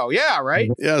torpedo. Yeah, right.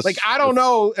 Yes. Like, I don't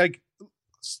know, like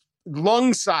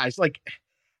lung size. Like,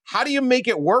 how do you make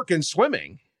it work in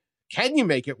swimming? Can you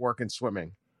make it work in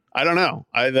swimming? I don't know.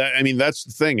 I mean, that's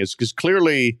the thing, is because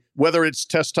clearly, whether it's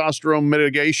testosterone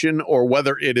mitigation or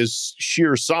whether it is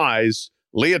sheer size,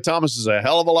 Leah Thomas is a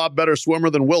hell of a lot better swimmer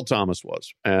than Will Thomas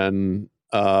was. And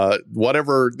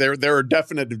whatever, there are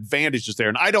definite advantages there.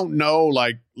 And I don't know,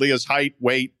 like Leah's height,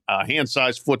 weight, hand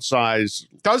size, foot size.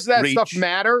 Does that reach. stuff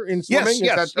matter in swimming?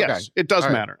 Yes, it does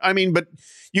matter. I mean, but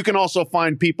you can also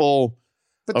find people.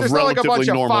 But there's not like a bunch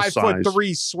of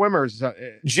 5'3" swimmers.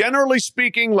 Generally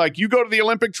speaking, like you go to the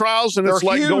Olympic trials and it's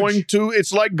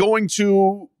like going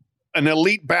to an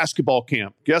elite basketball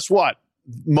camp. Guess what?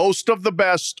 Most of the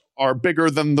best are bigger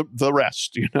than the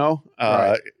rest,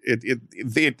 right.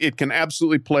 It can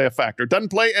absolutely play a factor. It doesn't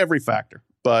play every factor,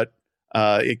 but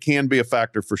it can be a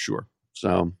factor for sure.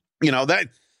 So,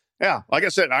 like I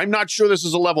said, I'm not sure this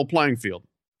is a level playing field.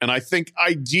 And I think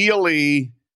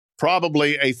ideally,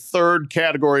 probably a third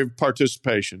category of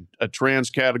participation, a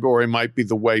trans category might be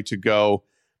the way to go.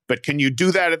 But can you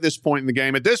do that at this point in the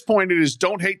game? At this point, it is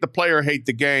don't hate the player, hate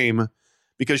the game,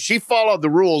 because she followed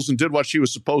the rules and did what she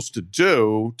was supposed to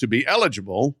do to be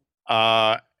eligible.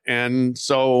 And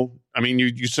so, I mean,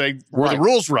 you say, were the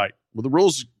rules right? Were the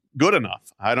rules good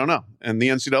enough? I don't know. And the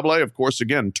NCAA, of course,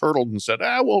 again, turtled and said,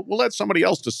 we'll let somebody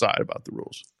else decide about the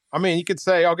rules. I mean, you could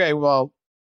say, okay, well,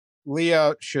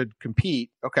 Leah should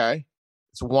compete. Okay.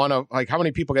 It's one of, like, how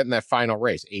many people get in that final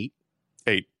race? 8?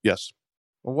 8, yes.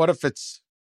 Well, what if it's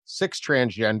 6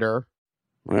 transgender?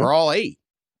 Well, We're all 8.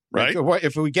 right. Like,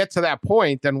 if we get to that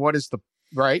point, then what is the,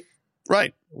 right?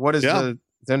 Right. What is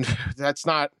then that's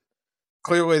not,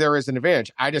 clearly there is an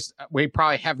advantage. We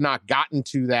probably have not gotten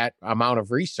to that amount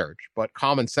of research, but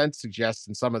common sense suggests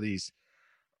in some of these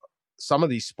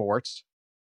sports,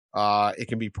 it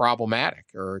can be problematic,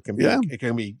 or it can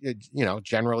be,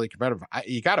 generally competitive.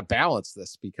 You got to balance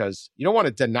this, because you don't want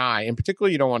to deny, and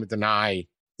particularly you don't want to deny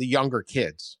the younger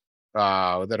kids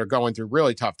that are going through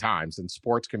really tough times, and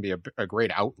sports can be a great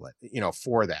outlet,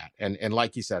 for that. And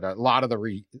like you said, a lot of the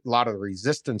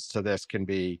resistance to this can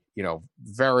be,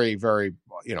 very, very,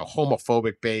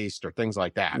 homophobic based, or things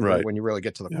like that. Right. When you really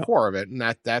get to the core of it, and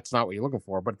that's not what you're looking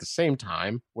for. But at the same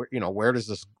time, where does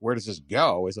this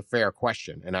go is a fair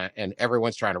question, and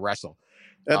everyone's trying to wrestle.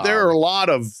 There are a lot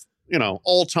of,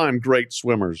 all-time great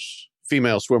swimmers,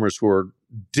 female swimmers, who are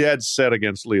dead set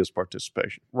against Leah's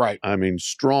participation. Right. I mean,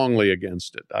 strongly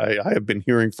against it. I have been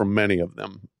hearing from many of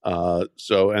them.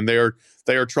 And they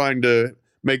are trying to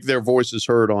make their voices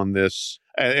heard on this.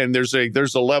 And there's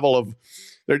a level of,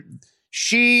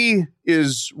 she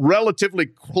is relatively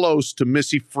close to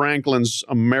Missy Franklin's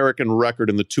American record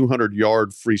in the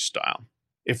 200-yard freestyle.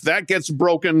 If that gets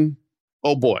broken,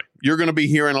 oh boy, you're going to be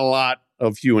hearing a lot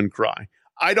of hue and cry.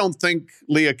 I don't think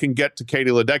Leah can get to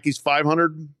Katie Ledecky's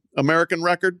 500 American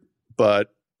record,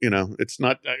 but it's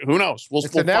not. Who knows? We'll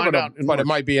find out. But it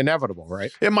might be inevitable,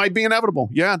 right? It might be inevitable.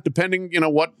 Yeah, depending.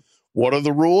 What are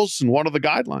the rules and what are the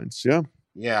guidelines? Yeah.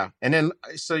 Yeah, and then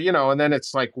and then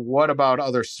it's like, what about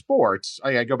other sports?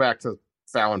 I go back to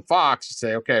Fallon Fox. You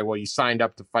say, okay, well, you signed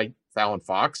up to fight Fallon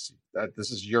Fox. This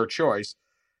is your choice.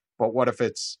 But what if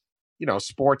it's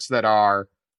sports that are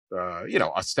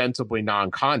ostensibly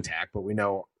non-contact, but we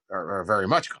know are very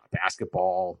much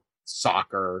basketball,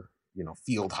 soccer,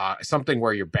 field hockey, something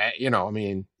where you're bad,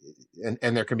 and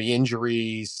there can be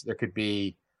injuries. There could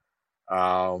be, as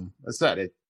I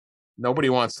said, nobody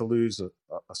wants to lose a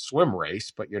swim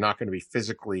race, but you're not going to be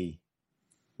physically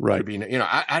right.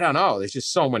 I don't know. There's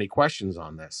just so many questions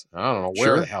on this. I don't know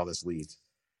where the hell this leads.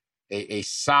 A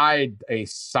side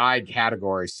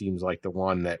category seems like the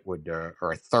one that would,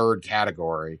 or a third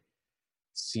category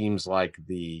seems like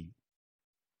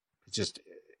just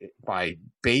by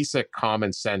basic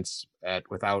common sense,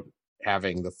 without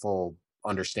having the full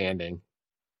understanding,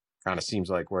 kind of seems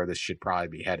like where this should probably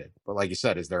be headed. But like you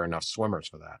said, is there enough swimmers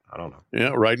for that? I don't know.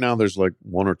 Yeah, right now there's like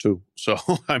 1 or 2. So,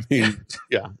 I mean,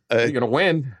 yeah. You're going to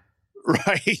win.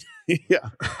 Right. Yeah.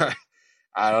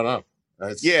 I don't know.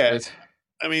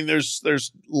 I mean,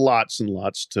 there's lots and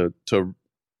lots to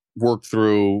work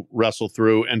through, wrestle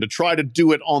through, and to try to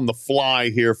do it on the fly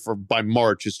here by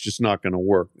March, it's just not going to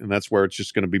work. And that's where it's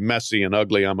just going to be messy and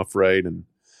ugly, I'm afraid. And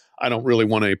I don't really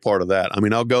want any part of that. I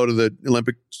mean, I'll go to the the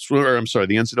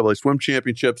NCAA Swim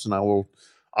Championships, and I will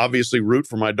obviously root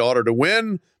for my daughter to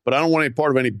win, but I don't want any part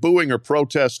of any booing or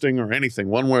protesting or anything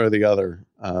one way or the other.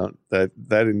 That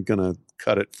isn't going to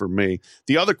cut it for me.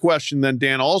 The other question then,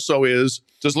 Dan, also is,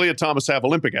 does Leah Thomas have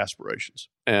Olympic aspirations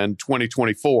in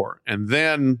 2024? And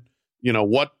then,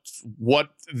 what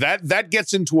that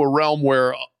gets into a realm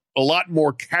where a lot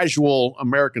more casual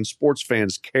American sports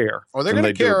fans care. Oh, they're going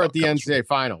to care at the NCAA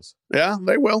finals. Yeah,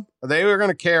 they will. They are going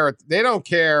to care. They don't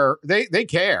care. They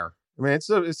care. I mean,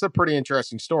 it's a pretty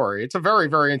interesting story. It's a very,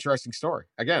 very interesting story.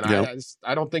 Again, yeah.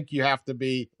 I don't think you have to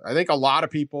be. I think a lot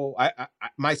of people.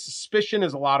 My suspicion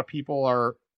is a lot of people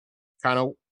are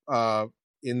kind of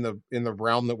in the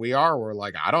realm that we are. We're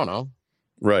like, I don't know,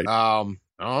 right? I don't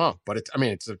know, but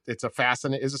it's a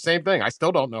fascinating. It's the same thing. I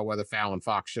still don't know whether Fallon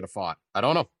Fox should have fought. I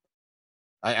don't know.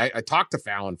 I talked to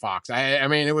Fallon Fox. I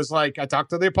mean, it was like I talked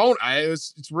to the opponent.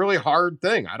 It's a really hard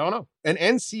thing. I don't know. An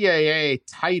NCAA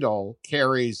title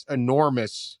carries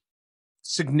enormous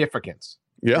significance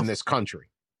in this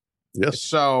country. Yes.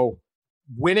 So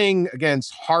winning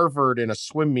against Harvard in a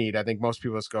swim meet, I think most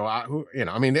people just go, I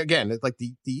mean, again, it's like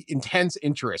the intense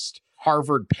interest.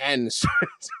 Harvard, Penn,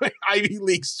 Ivy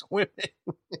League swimming,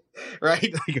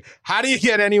 right? Like, how do you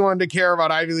get anyone to care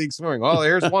about Ivy League swimming? Well,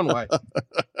 here's one way.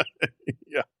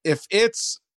 Yeah. If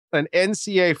it's an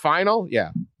NCAA final,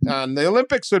 the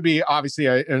Olympics would be obviously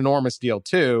an enormous deal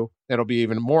too. It'll be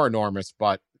even more enormous,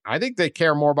 but I think they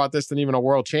care more about this than even a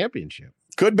world championship.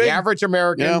 Could be. The average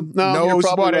American knows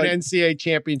what an NCAA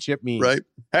championship means. Right.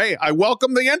 Hey, I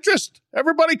welcome the interest.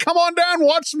 Everybody come on down,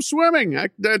 watch some swimming.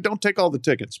 Don't take all the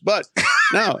tickets. But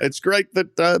no, it's great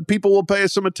that people will pay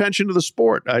some attention to the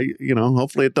sport.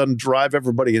 Hopefully it doesn't drive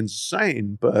everybody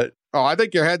insane, but. Oh, I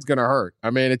think your head's going to hurt.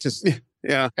 I mean, it just,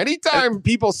 Yeah. Anytime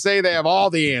people say they have all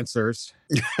the answers,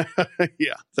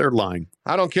 Yeah, they're lying.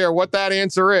 I don't care what that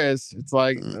answer is. It's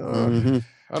like, Mhm.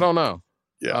 I don't know.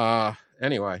 Yeah.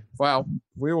 Anyway, well,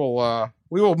 we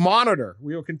will monitor.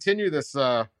 We will continue this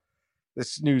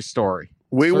this news story.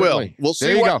 We Certainly. will. We'll There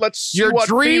see you what. go. Let's see Your what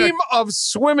dream Phoenix- of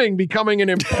swimming becoming an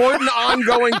important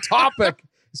ongoing topic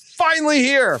is finally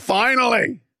here.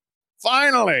 Finally.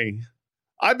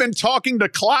 I've been talking to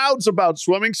clouds about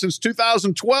swimming since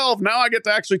 2012. Now I get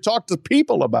to actually talk to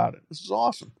people about it. This is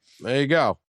awesome. There you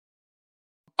go.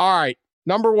 All right.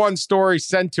 Number one story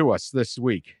sent to us this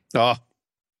week. The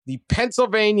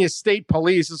Pennsylvania State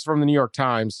Police, this is from the New York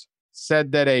Times,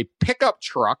 said that a pickup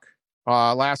truck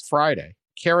last Friday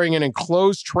carrying an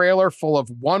enclosed trailer full of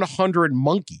 100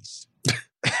 monkeys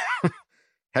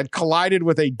had collided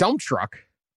with a dump truck,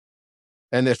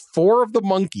 and that 4 of the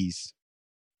monkeys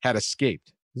had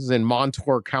escaped. This is in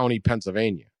Montour County,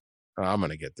 Pennsylvania. I'm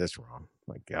going to get this wrong.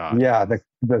 My God. Yeah, the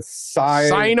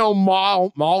Cynomolgus.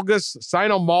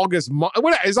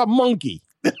 What is a monkey?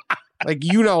 Like,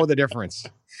 you know the difference.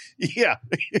 Yeah.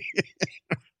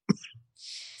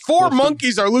 4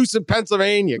 monkeys are loose in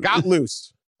Pennsylvania. Got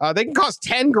loose. They can cost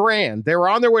 $10,000. They were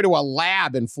on their way to a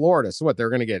lab in Florida. So what? They're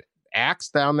going to get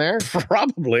axed down there?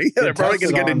 Probably. They're probably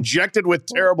going to get injected with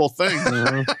terrible things.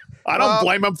 I don't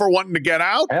blame them for wanting to get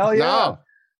out. Hell yeah. No.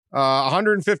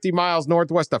 150 miles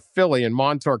northwest of Philly in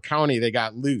Montour County, they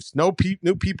got loose. No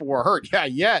new people were hurt. Yeah,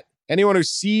 yet. Anyone who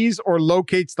sees or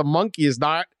locates the monkey is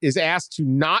asked to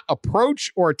not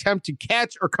approach or attempt to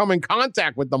catch or come in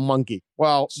contact with the monkey.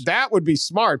 Well, that would be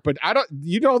smart, but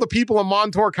the people in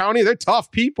Montour County, they're tough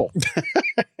people.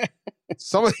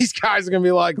 Some of these guys are going to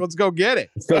be like, let's go get it.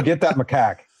 Let's go get that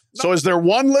macaque. So is there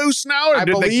one loose now? Or I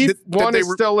believe one is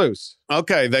still loose.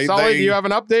 Okay. Sully, do you have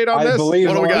an update on this? I believe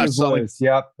What do we got, Sully? loose.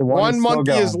 Yep. The one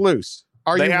monkey is loose.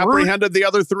 They apprehended the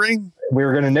other 3? We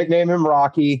were going to nickname him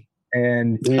Rocky,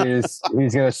 and he's going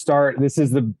to start. This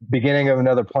is the beginning of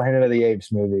another Planet of the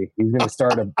Apes movie. He's going to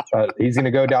start he's going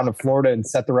to go down to Florida and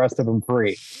set the rest of them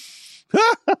free.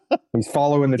 He's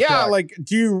following the truck. Like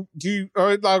do you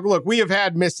look, we have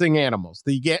had missing animals.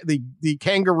 The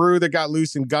kangaroo that got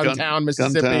loose in Guntown,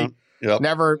 Mississippi. Guntown. Yep.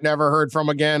 Never heard from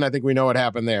again. I think we know what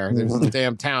happened there. There's a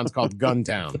damn town's called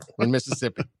Guntown in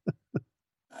Mississippi.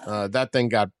 That thing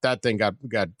got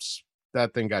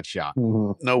shot.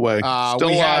 No way. Still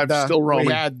alive, still roaming.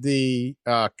 We had the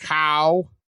cow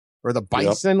or the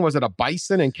bison. Yep. Was it a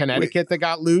bison in Connecticut that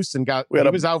got loose and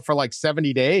was out for like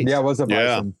 70 days? Yeah, it was a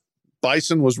bison. Yeah.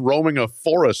 Bison was roaming a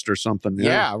forest or something.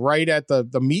 Yeah, right at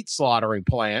the meat slaughtering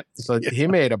plant. So he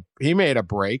made a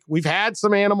break. We've had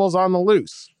some animals on the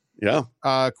loose. Yeah.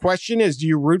 Question is, do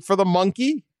you root for the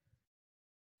monkey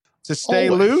to stay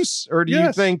loose, or do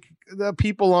you think the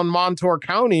people on Montour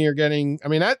County are getting? I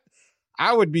mean,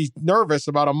 I would be nervous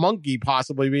about a monkey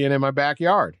possibly being in my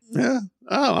backyard. Yeah.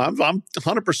 Oh, I'm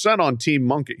 100% on Team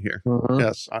Monkey here. Mm-hmm.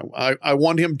 Yes, I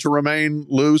want him to remain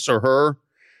loose, or her.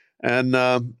 And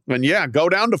yeah, go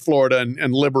down to Florida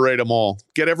and liberate them all.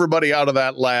 Get everybody out of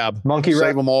that lab.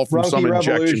 Save them all from some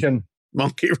injection.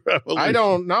 Monkey revolution. I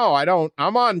don't know.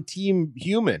 I'm on Team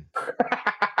Human.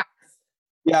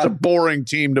 Yeah, it's a boring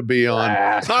team to be on.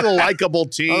 It's not a likable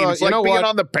team. It's like being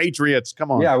on the Patriots.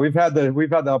 Come on. Yeah, we've had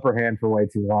the upper hand for way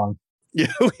too long.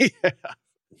 Yeah, we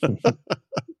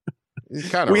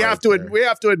have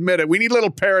to admit it. We need a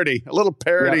little parody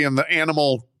in the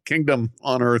animal kingdom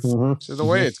on Earth. Mm-hmm. So the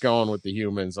way it's going with the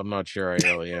humans, I'm not sure I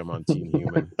really am on Team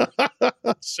Human.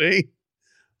 See,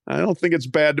 I don't think it's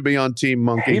bad to be on Team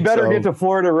Monkey. He better get to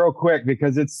Florida real quick,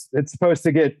 because it's supposed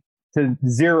to get to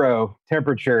 0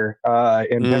 temperature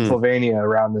in Pennsylvania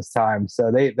around this time.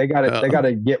 So they got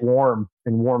to get warm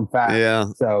and warm fast. Yeah.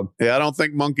 So I don't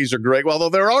think monkeys are great. Although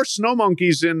there are sno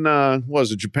monkeys in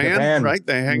Japan, right?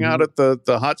 They hang out at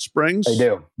the hot springs. They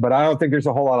do, but I don't think there's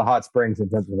a whole lot of hot springs in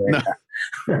Pennsylvania.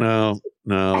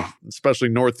 No, especially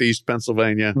northeast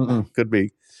Pennsylvania. Could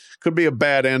be a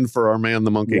bad end for our man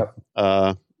the monkey.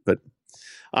 Yep. But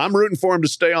I'm rooting for him to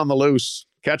stay on the loose,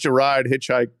 catch a ride,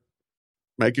 hitchhike,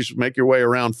 make your way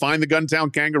around, find the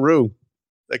Guntown kangaroo.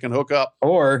 They can hook up,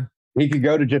 or he could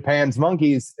go to Japan's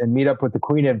monkeys and meet up with the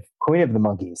queen of the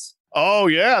monkeys. Oh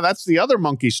yeah, that's the other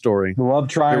monkey story. The love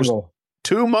triangle.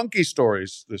 2 monkey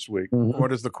stories this week. Mm-hmm.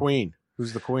 What is the queen?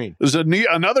 Who's the queen? There's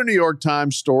another New York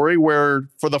Times story where,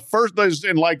 for the first,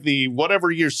 in like the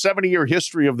 70-year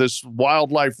history of this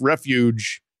wildlife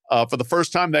refuge, for the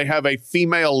first time they have a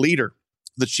female leader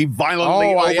that she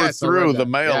violently overthrew the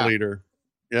male leader.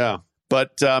 Yeah.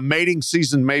 But mating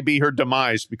season may be her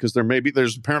demise, because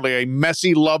there's apparently a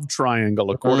messy love triangle,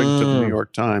 according to the New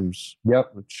York Times.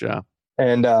 Yep. Which,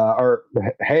 and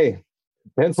hey,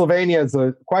 Pennsylvania is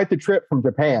quite the trip from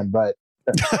Japan, but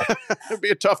it'd be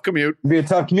a tough commute.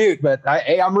 But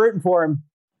I'm rooting for him.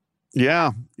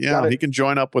 Yeah, he can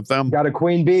join up with them. Got a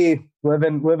queen bee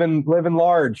living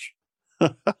large.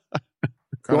 Kind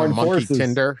of monkey forces.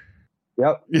 Tinder.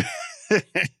 Yep. Yeah.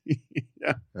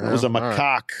 It was a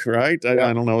macaque, right? I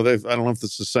don't know. I don't know if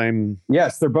it's the same.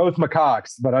 Yes, they're both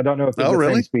macaques, but I don't know if they're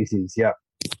the same species. Yeah.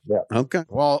 Okay.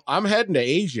 Well, I'm heading to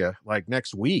Asia like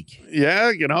next week.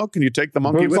 Yeah, can you take the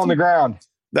monkey Boots with on you? the ground?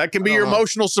 That can be your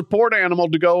emotional support animal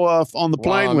to go on the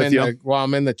plane with you. While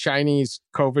I'm in the Chinese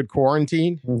COVID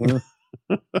quarantine.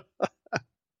 Mm-hmm.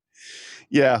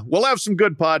 Yeah, we'll have some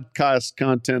good podcast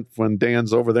content when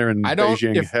Dan's over there in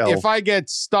Beijing. If I get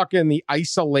stuck in the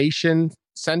isolation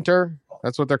center,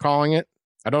 that's what they're calling it.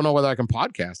 I don't know whether I can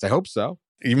podcast. I hope so.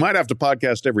 You might have to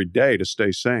podcast every day to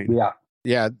stay sane. Yeah.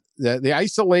 Yeah. The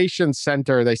isolation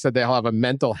center, they said they'll have a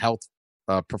mental health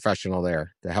professional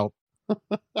there to help.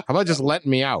 How about just letting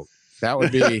me out? That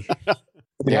would be.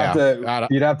 You'd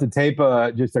have to tape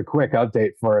just a quick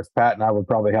update for us. Pat and I would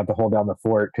probably have to hold down the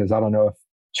fort because I don't know if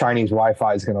Chinese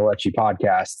Wi-Fi is going to let you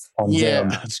podcast on Zoom.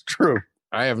 That's true.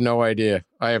 I have no idea.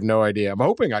 I'm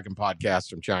hoping I can podcast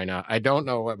from China. I don't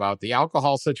know about the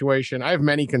alcohol situation. I have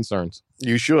many concerns.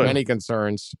 You should. Many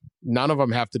concerns. None of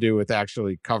them have to do with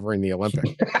actually covering the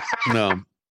Olympics. No.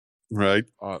 Right.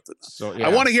 So yeah.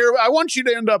 I want you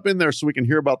to end up in there so we can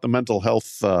hear about the mental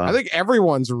health. I think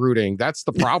everyone's rooting. That's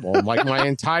the problem. Like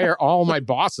all my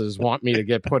bosses want me to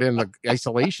get put in the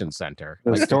isolation center.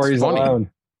 The like, stories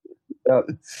alone. Yep.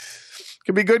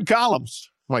 Could be good columns.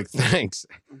 I'm like, thanks.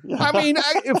 I mean,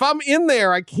 if I'm in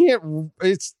there, I can't.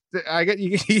 These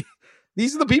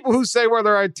are the people who say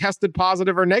whether I tested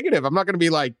positive or negative. I'm not going to be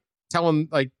like telling,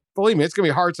 like, believe me, it's going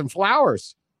to be hearts and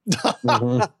flowers.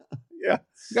 Mm-hmm. Yeah,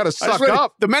 you got to suck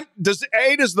up. Does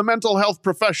the mental health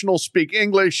professional speak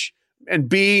English? And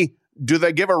B, do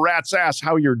they give a rat's ass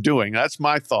how you're doing? That's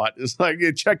my thought. It's like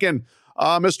you check in.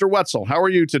 Mr. Wetzel, how are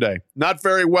you today? Not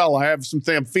very well. I'm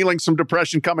feeling some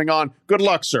depression coming on. Good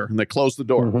luck, sir. And they close the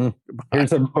door. Mm-hmm.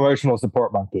 Here's an emotional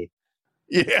support monkey.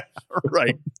 Yeah,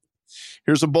 right.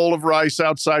 Here's a bowl of rice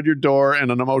outside your door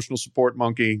and an emotional support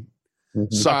monkey.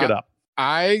 Mm-hmm. Suck it up.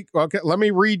 Let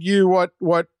me read you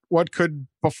what could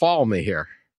befall me here.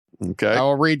 Okay. I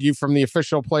will read you from the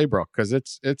official playbook because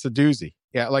it's a doozy.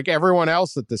 Yeah, like everyone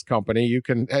else at this company, you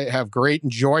can have great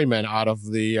enjoyment out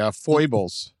of the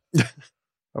foibles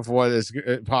of what is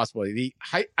possibly the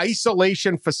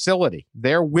isolation facility.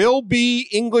 There will be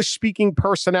English-speaking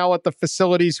personnel at the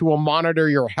facilities who will monitor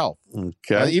your health.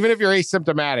 Okay. Even if you're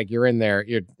asymptomatic, you're in there.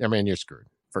 You're screwed.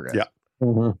 Forget it. Yeah.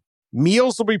 Mm-hmm.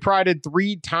 Meals will be provided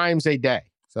 3 times a day.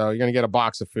 So you're going to get a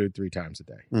box of food 3 times a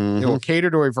day. Mm-hmm. It will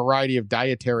cater to a variety of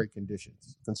dietary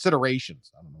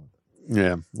considerations. I don't know.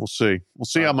 Yeah, we'll see. We'll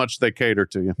see how much they cater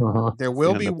to you. Uh-huh. There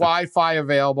will be Wi-Fi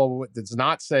available. It does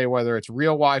not say whether it's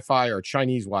real Wi-Fi or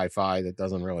Chinese Wi-Fi. That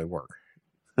doesn't really work.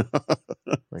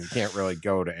 You can't really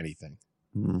go to anything.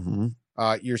 Mm-hmm.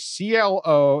 Your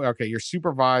CLO, your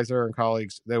supervisor and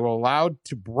colleagues, they will allow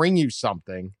to bring you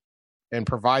something and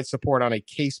provide support on a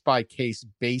case-by-case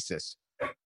basis,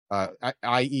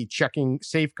 i.e. checking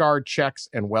safeguard checks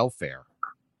and welfare.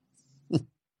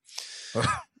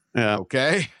 Yeah.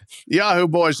 Okay. Yahoo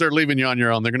boys, they're leaving you on your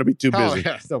own. They're going to be too busy.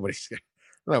 Yeah,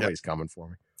 nobody's coming for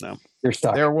me. No. You're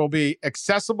stuck. There will be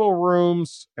accessible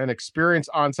rooms and experienced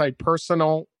on-site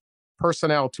personnel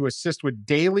to assist with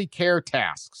daily care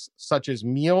tasks such as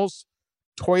meals,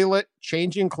 toilet,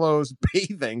 changing clothes,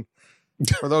 bathing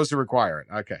for those who require it.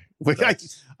 Okay.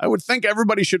 I would think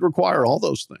everybody should require all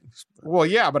those things. Well,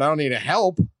 yeah, but I don't need a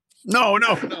help. No.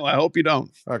 I hope you don't.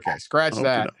 Okay, scratch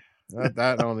that.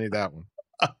 I don't need that one.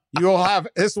 You will have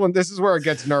this one. This is where it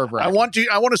gets nerve-wracking.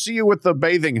 I want to see you with the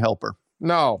bathing helper.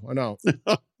 No.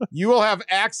 You will have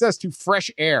access to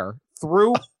fresh air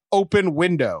through open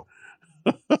window,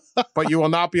 but you will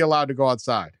not be allowed to go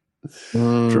outside.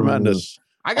 Tremendous.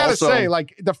 I got to say,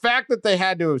 like, the fact that they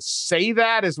had to say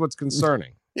that is what's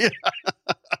concerning. Yeah.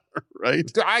 Right.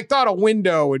 I thought a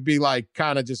window would be like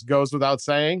kind of just goes without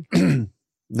saying.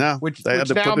 No, which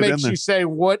now makes you say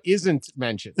what isn't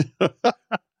mentioned.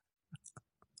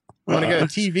 I'm going to get a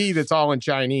TV that's all in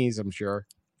Chinese, I'm sure.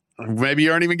 Maybe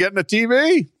you aren't even getting a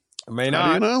TV. I may not. How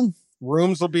do you know?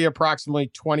 Rooms will be approximately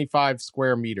 25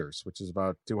 square meters, which is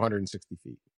about 260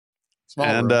 feet.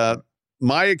 Small room.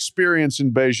 My experience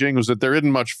in Beijing was that there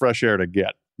isn't much fresh air to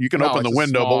get. You can open the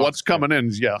window, but what's coming in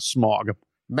is, smog.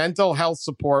 Mental health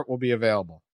support will be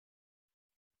available.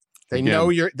 They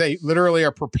know they literally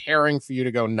are preparing for you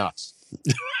to go nuts.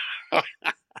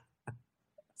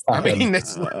 I mean,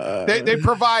 they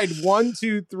provide 1,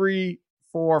 2, 3,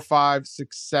 4, 5,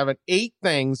 6, 7, 8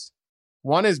 things.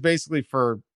 One is basically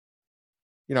for,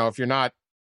 if you're not,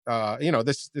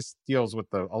 this deals with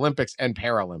the Olympics and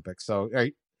Paralympics. So,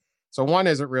 right. So one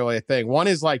isn't really a thing. One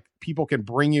is like people can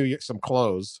bring you some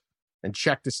clothes and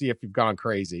check to see if you've gone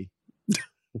crazy.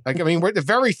 We're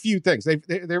very few things.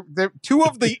 They're 2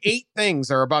 of the 8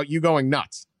 things are about you going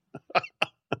nuts.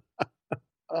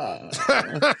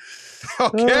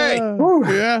 Okay.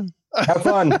 Yeah. Have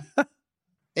fun.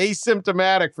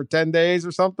 Asymptomatic for 10 days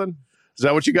or something. Is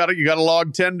that what you got? You got to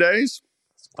log 10 days?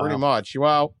 Pretty much.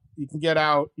 Well, you can get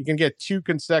out. You can get 2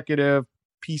 consecutive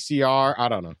PCR. I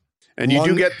don't know. And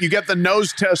you get the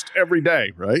nose test every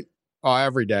day, right? Oh,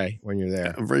 every day when you're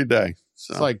there. Every day.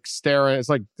 So. It's like staring. It's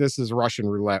like this is Russian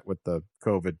roulette with the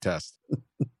COVID test.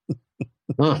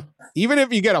 Even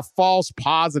if you get a false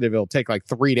positive, it'll take like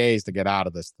 3 days to get out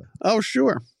of this thing. Oh,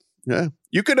 sure. Yeah.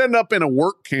 You could end up in a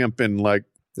work camp in like.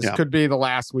 This could be the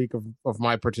last week of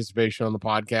my participation on the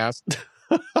podcast.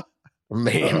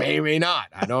 May not.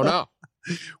 I don't know.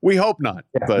 We hope not.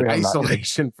 Yeah, but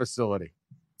isolation facility.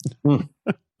 They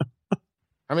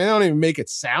don't even make it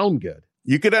sound good.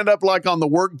 You could end up like on the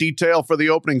work detail for the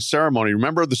opening ceremony.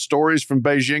 Remember the stories from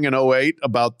Beijing in 2008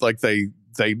 about like they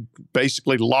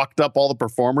basically locked up all the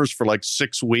performers for like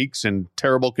 6 weeks in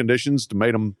terrible conditions to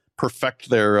make them perfect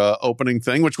their opening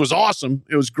thing, which was awesome.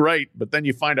 It was great. But then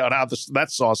you find out how that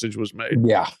sausage was made.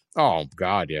 Yeah. Oh,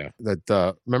 God, yeah.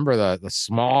 Remember the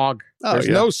smog? There's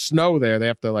no snow there. They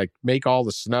have to like make all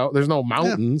the snow. There's no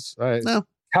mountains. No.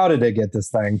 How did they get this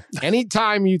thing?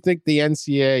 Anytime you think the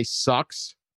NCAA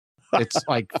sucks, it's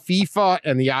like FIFA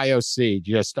and the IOC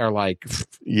just are like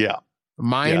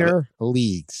minor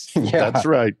leagues. Yeah. That's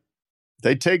right.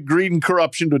 They take greed and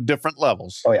corruption to different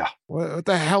levels. Oh, yeah. What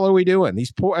the hell are we doing?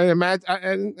 These poor, I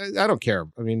don't care.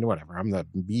 Whatever. I'm the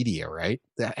media, right?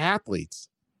 The athletes.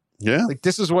 Yeah. Like,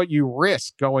 this is what you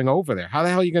risk going over there. How the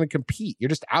hell are you going to compete? You're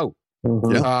just out.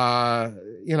 Mm-hmm.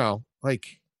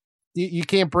 You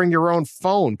can't bring your own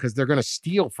phone because they're going to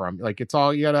steal from you. Like, it's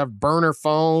all, you got to have burner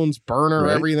phones,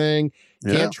 everything.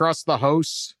 Can't trust the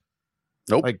hosts.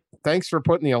 Nope. Like, thanks for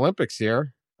putting the Olympics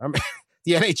here.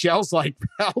 The NHL's like,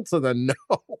 hell to the no.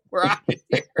 We're out of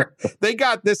here. They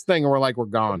got this thing and we're like, we're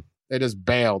gone. They just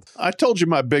bailed. I told you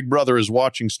my big brother is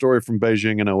watching Story from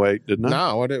Beijing in 2008, didn't I?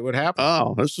 No, what happened?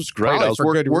 Oh, this was great. Probably I was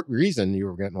for good reason you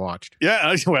were getting watched.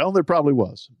 Yeah, well, there probably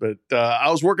was. But I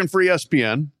was working for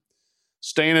ESPN,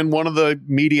 staying in one of the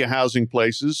media housing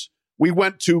places. We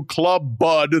went to Club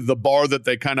Bud, the bar that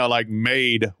they kind of like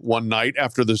made one night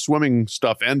after the swimming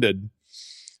stuff ended.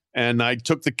 And I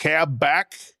took the cab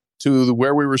back to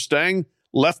where we were staying,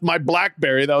 left my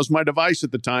BlackBerry, that was my device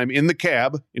at the time, in the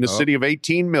cab in a city of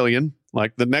 18 million.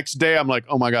 Like the next day, I'm like,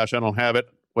 oh my gosh, I don't have it.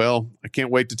 Well, I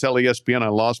can't wait to tell ESPN I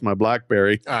lost my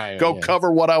BlackBerry.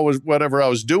 Cover whatever I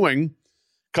was doing,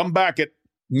 come back at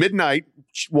midnight,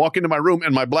 walk into my room,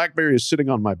 and my BlackBerry is sitting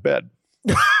on my bed.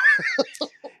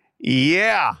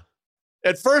 Yeah.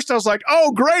 At first, I was like,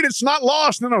 oh, great, it's not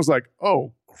lost. And then I was like,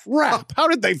 oh, crap. How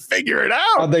did they figure it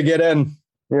out? How'd they get in?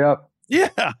 Yep.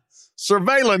 Yeah.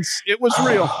 Surveillance. It was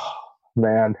real.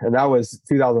 Man. And that was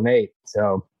 2008.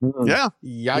 So, yeah.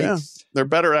 Yikes. Yeah. They're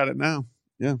better at it now.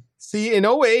 Yeah. See, in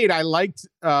 2008, I liked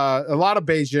a lot of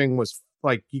Beijing was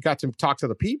like, you got to talk to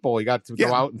the people. You got to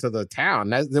go out into the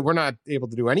town. We're not able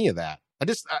to do any of that.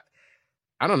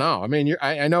 I don't know. I mean,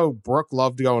 I know Brooke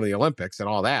loved going to the Olympics and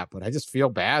all that, but I just feel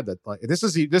bad that like this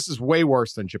is way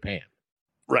worse than Japan,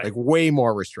 right? Like way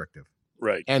more restrictive,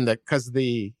 right? And because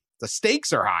the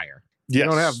stakes are higher. Yes. You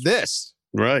don't have this,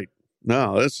 right?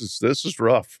 No, this is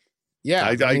rough. Yeah,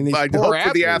 I hope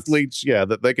for the athletes,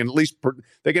 that they can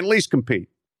at least compete.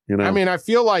 You know, I mean, I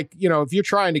feel like if you're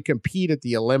trying to compete at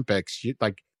the Olympics, you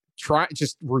try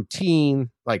just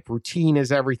routine. Like routine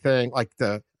is everything.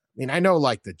 I know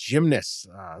like the gymnasts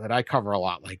that I cover a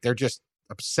lot, like they're just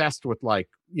obsessed with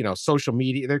social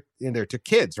media. They're to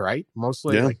kids, right?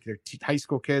 Mostly like they're high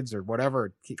school kids or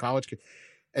whatever, college kids,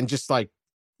 and just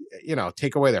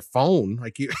take away their phone.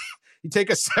 Like you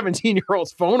take a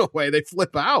 17-year-old's phone away, they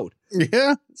flip out.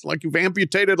 Yeah. It's like you've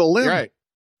amputated a limb. Right.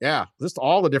 Yeah. Just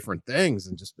all the different things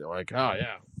and just be like, oh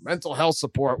yeah, mental health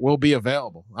support will be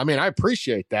available. I mean, I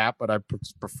appreciate that, but I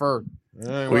prefer.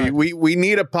 Anyway. We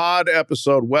need a pod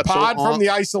episode. Pod from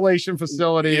the isolation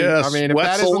facility. Yes. I mean, if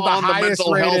that isn't the highest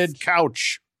rated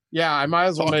couch. Yeah, I might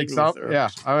as well make some. Yeah,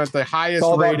 I'm at the highest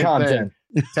rated thing.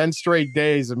 10 straight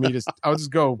days of me I'll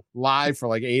just go live for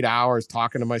like 8 hours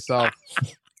talking to myself.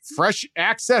 Fresh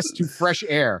access to fresh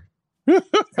air.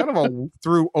 Kind of a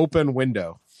through open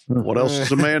window. What else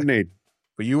does a man need?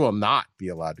 But you will not be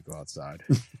allowed to go outside.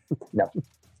 No.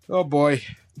 Oh boy.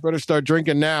 Better start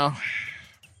drinking now.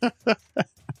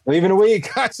 Leave in a week.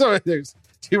 So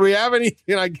do we have any?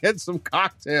 Can I get some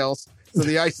cocktails to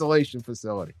the isolation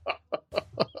facility?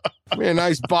 Maybe a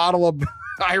nice bottle of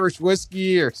Irish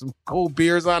whiskey or some cold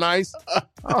beers on ice.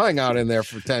 I'll hang out in there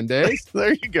for 10 days.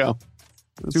 There you go.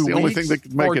 That's 2 the weeks, only thing that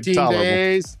could make it 14 tolerable.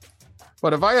 days.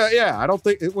 But if I don't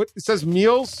think it says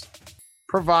meals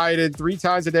provided 3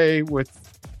 times a day with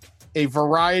a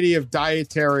variety of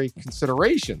dietary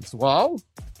considerations. Well,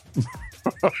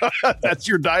 That's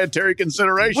your dietary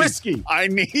consideration. whiskey. I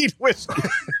need whiskey.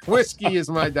 Whiskey is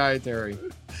my dietary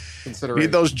consideration.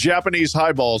 Need those Japanese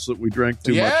highballs that we drank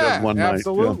too much of one night.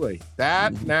 Absolutely.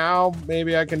 That now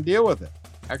maybe I can deal with it.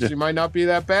 Actually, might not be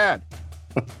that bad.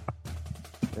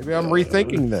 Maybe I'm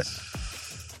rethinking this.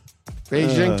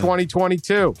 Beijing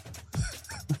 2022.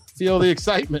 Feel the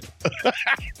excitement.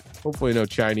 Hopefully, no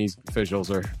Chinese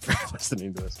officials are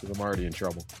listening to this because I'm already in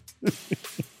trouble.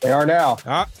 They are now.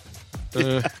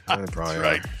 Probably That's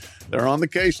right. They're on the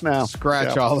case now.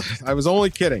 Scratch Yeah. all that. I was only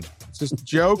kidding. It's just a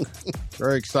joke.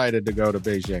 Very excited to go to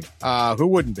Beijing. Who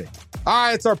wouldn't be? All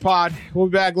right, it's our pod. We'll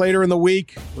be back later in the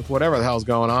week with whatever the hell's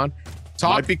going on.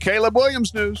 Might be Caleb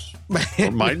Williams news.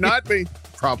 Or might not be.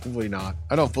 Probably not.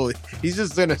 I don't believe he's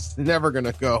just never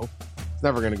gonna go. He's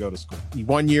never gonna go to school.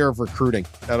 1 year of recruiting.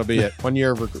 That'll be it. 1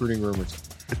 year of recruiting rumors.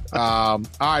 All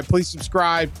right, please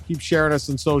subscribe. Keep sharing us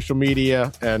on social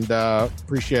media, and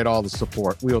appreciate all the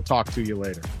support. We will talk to you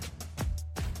later.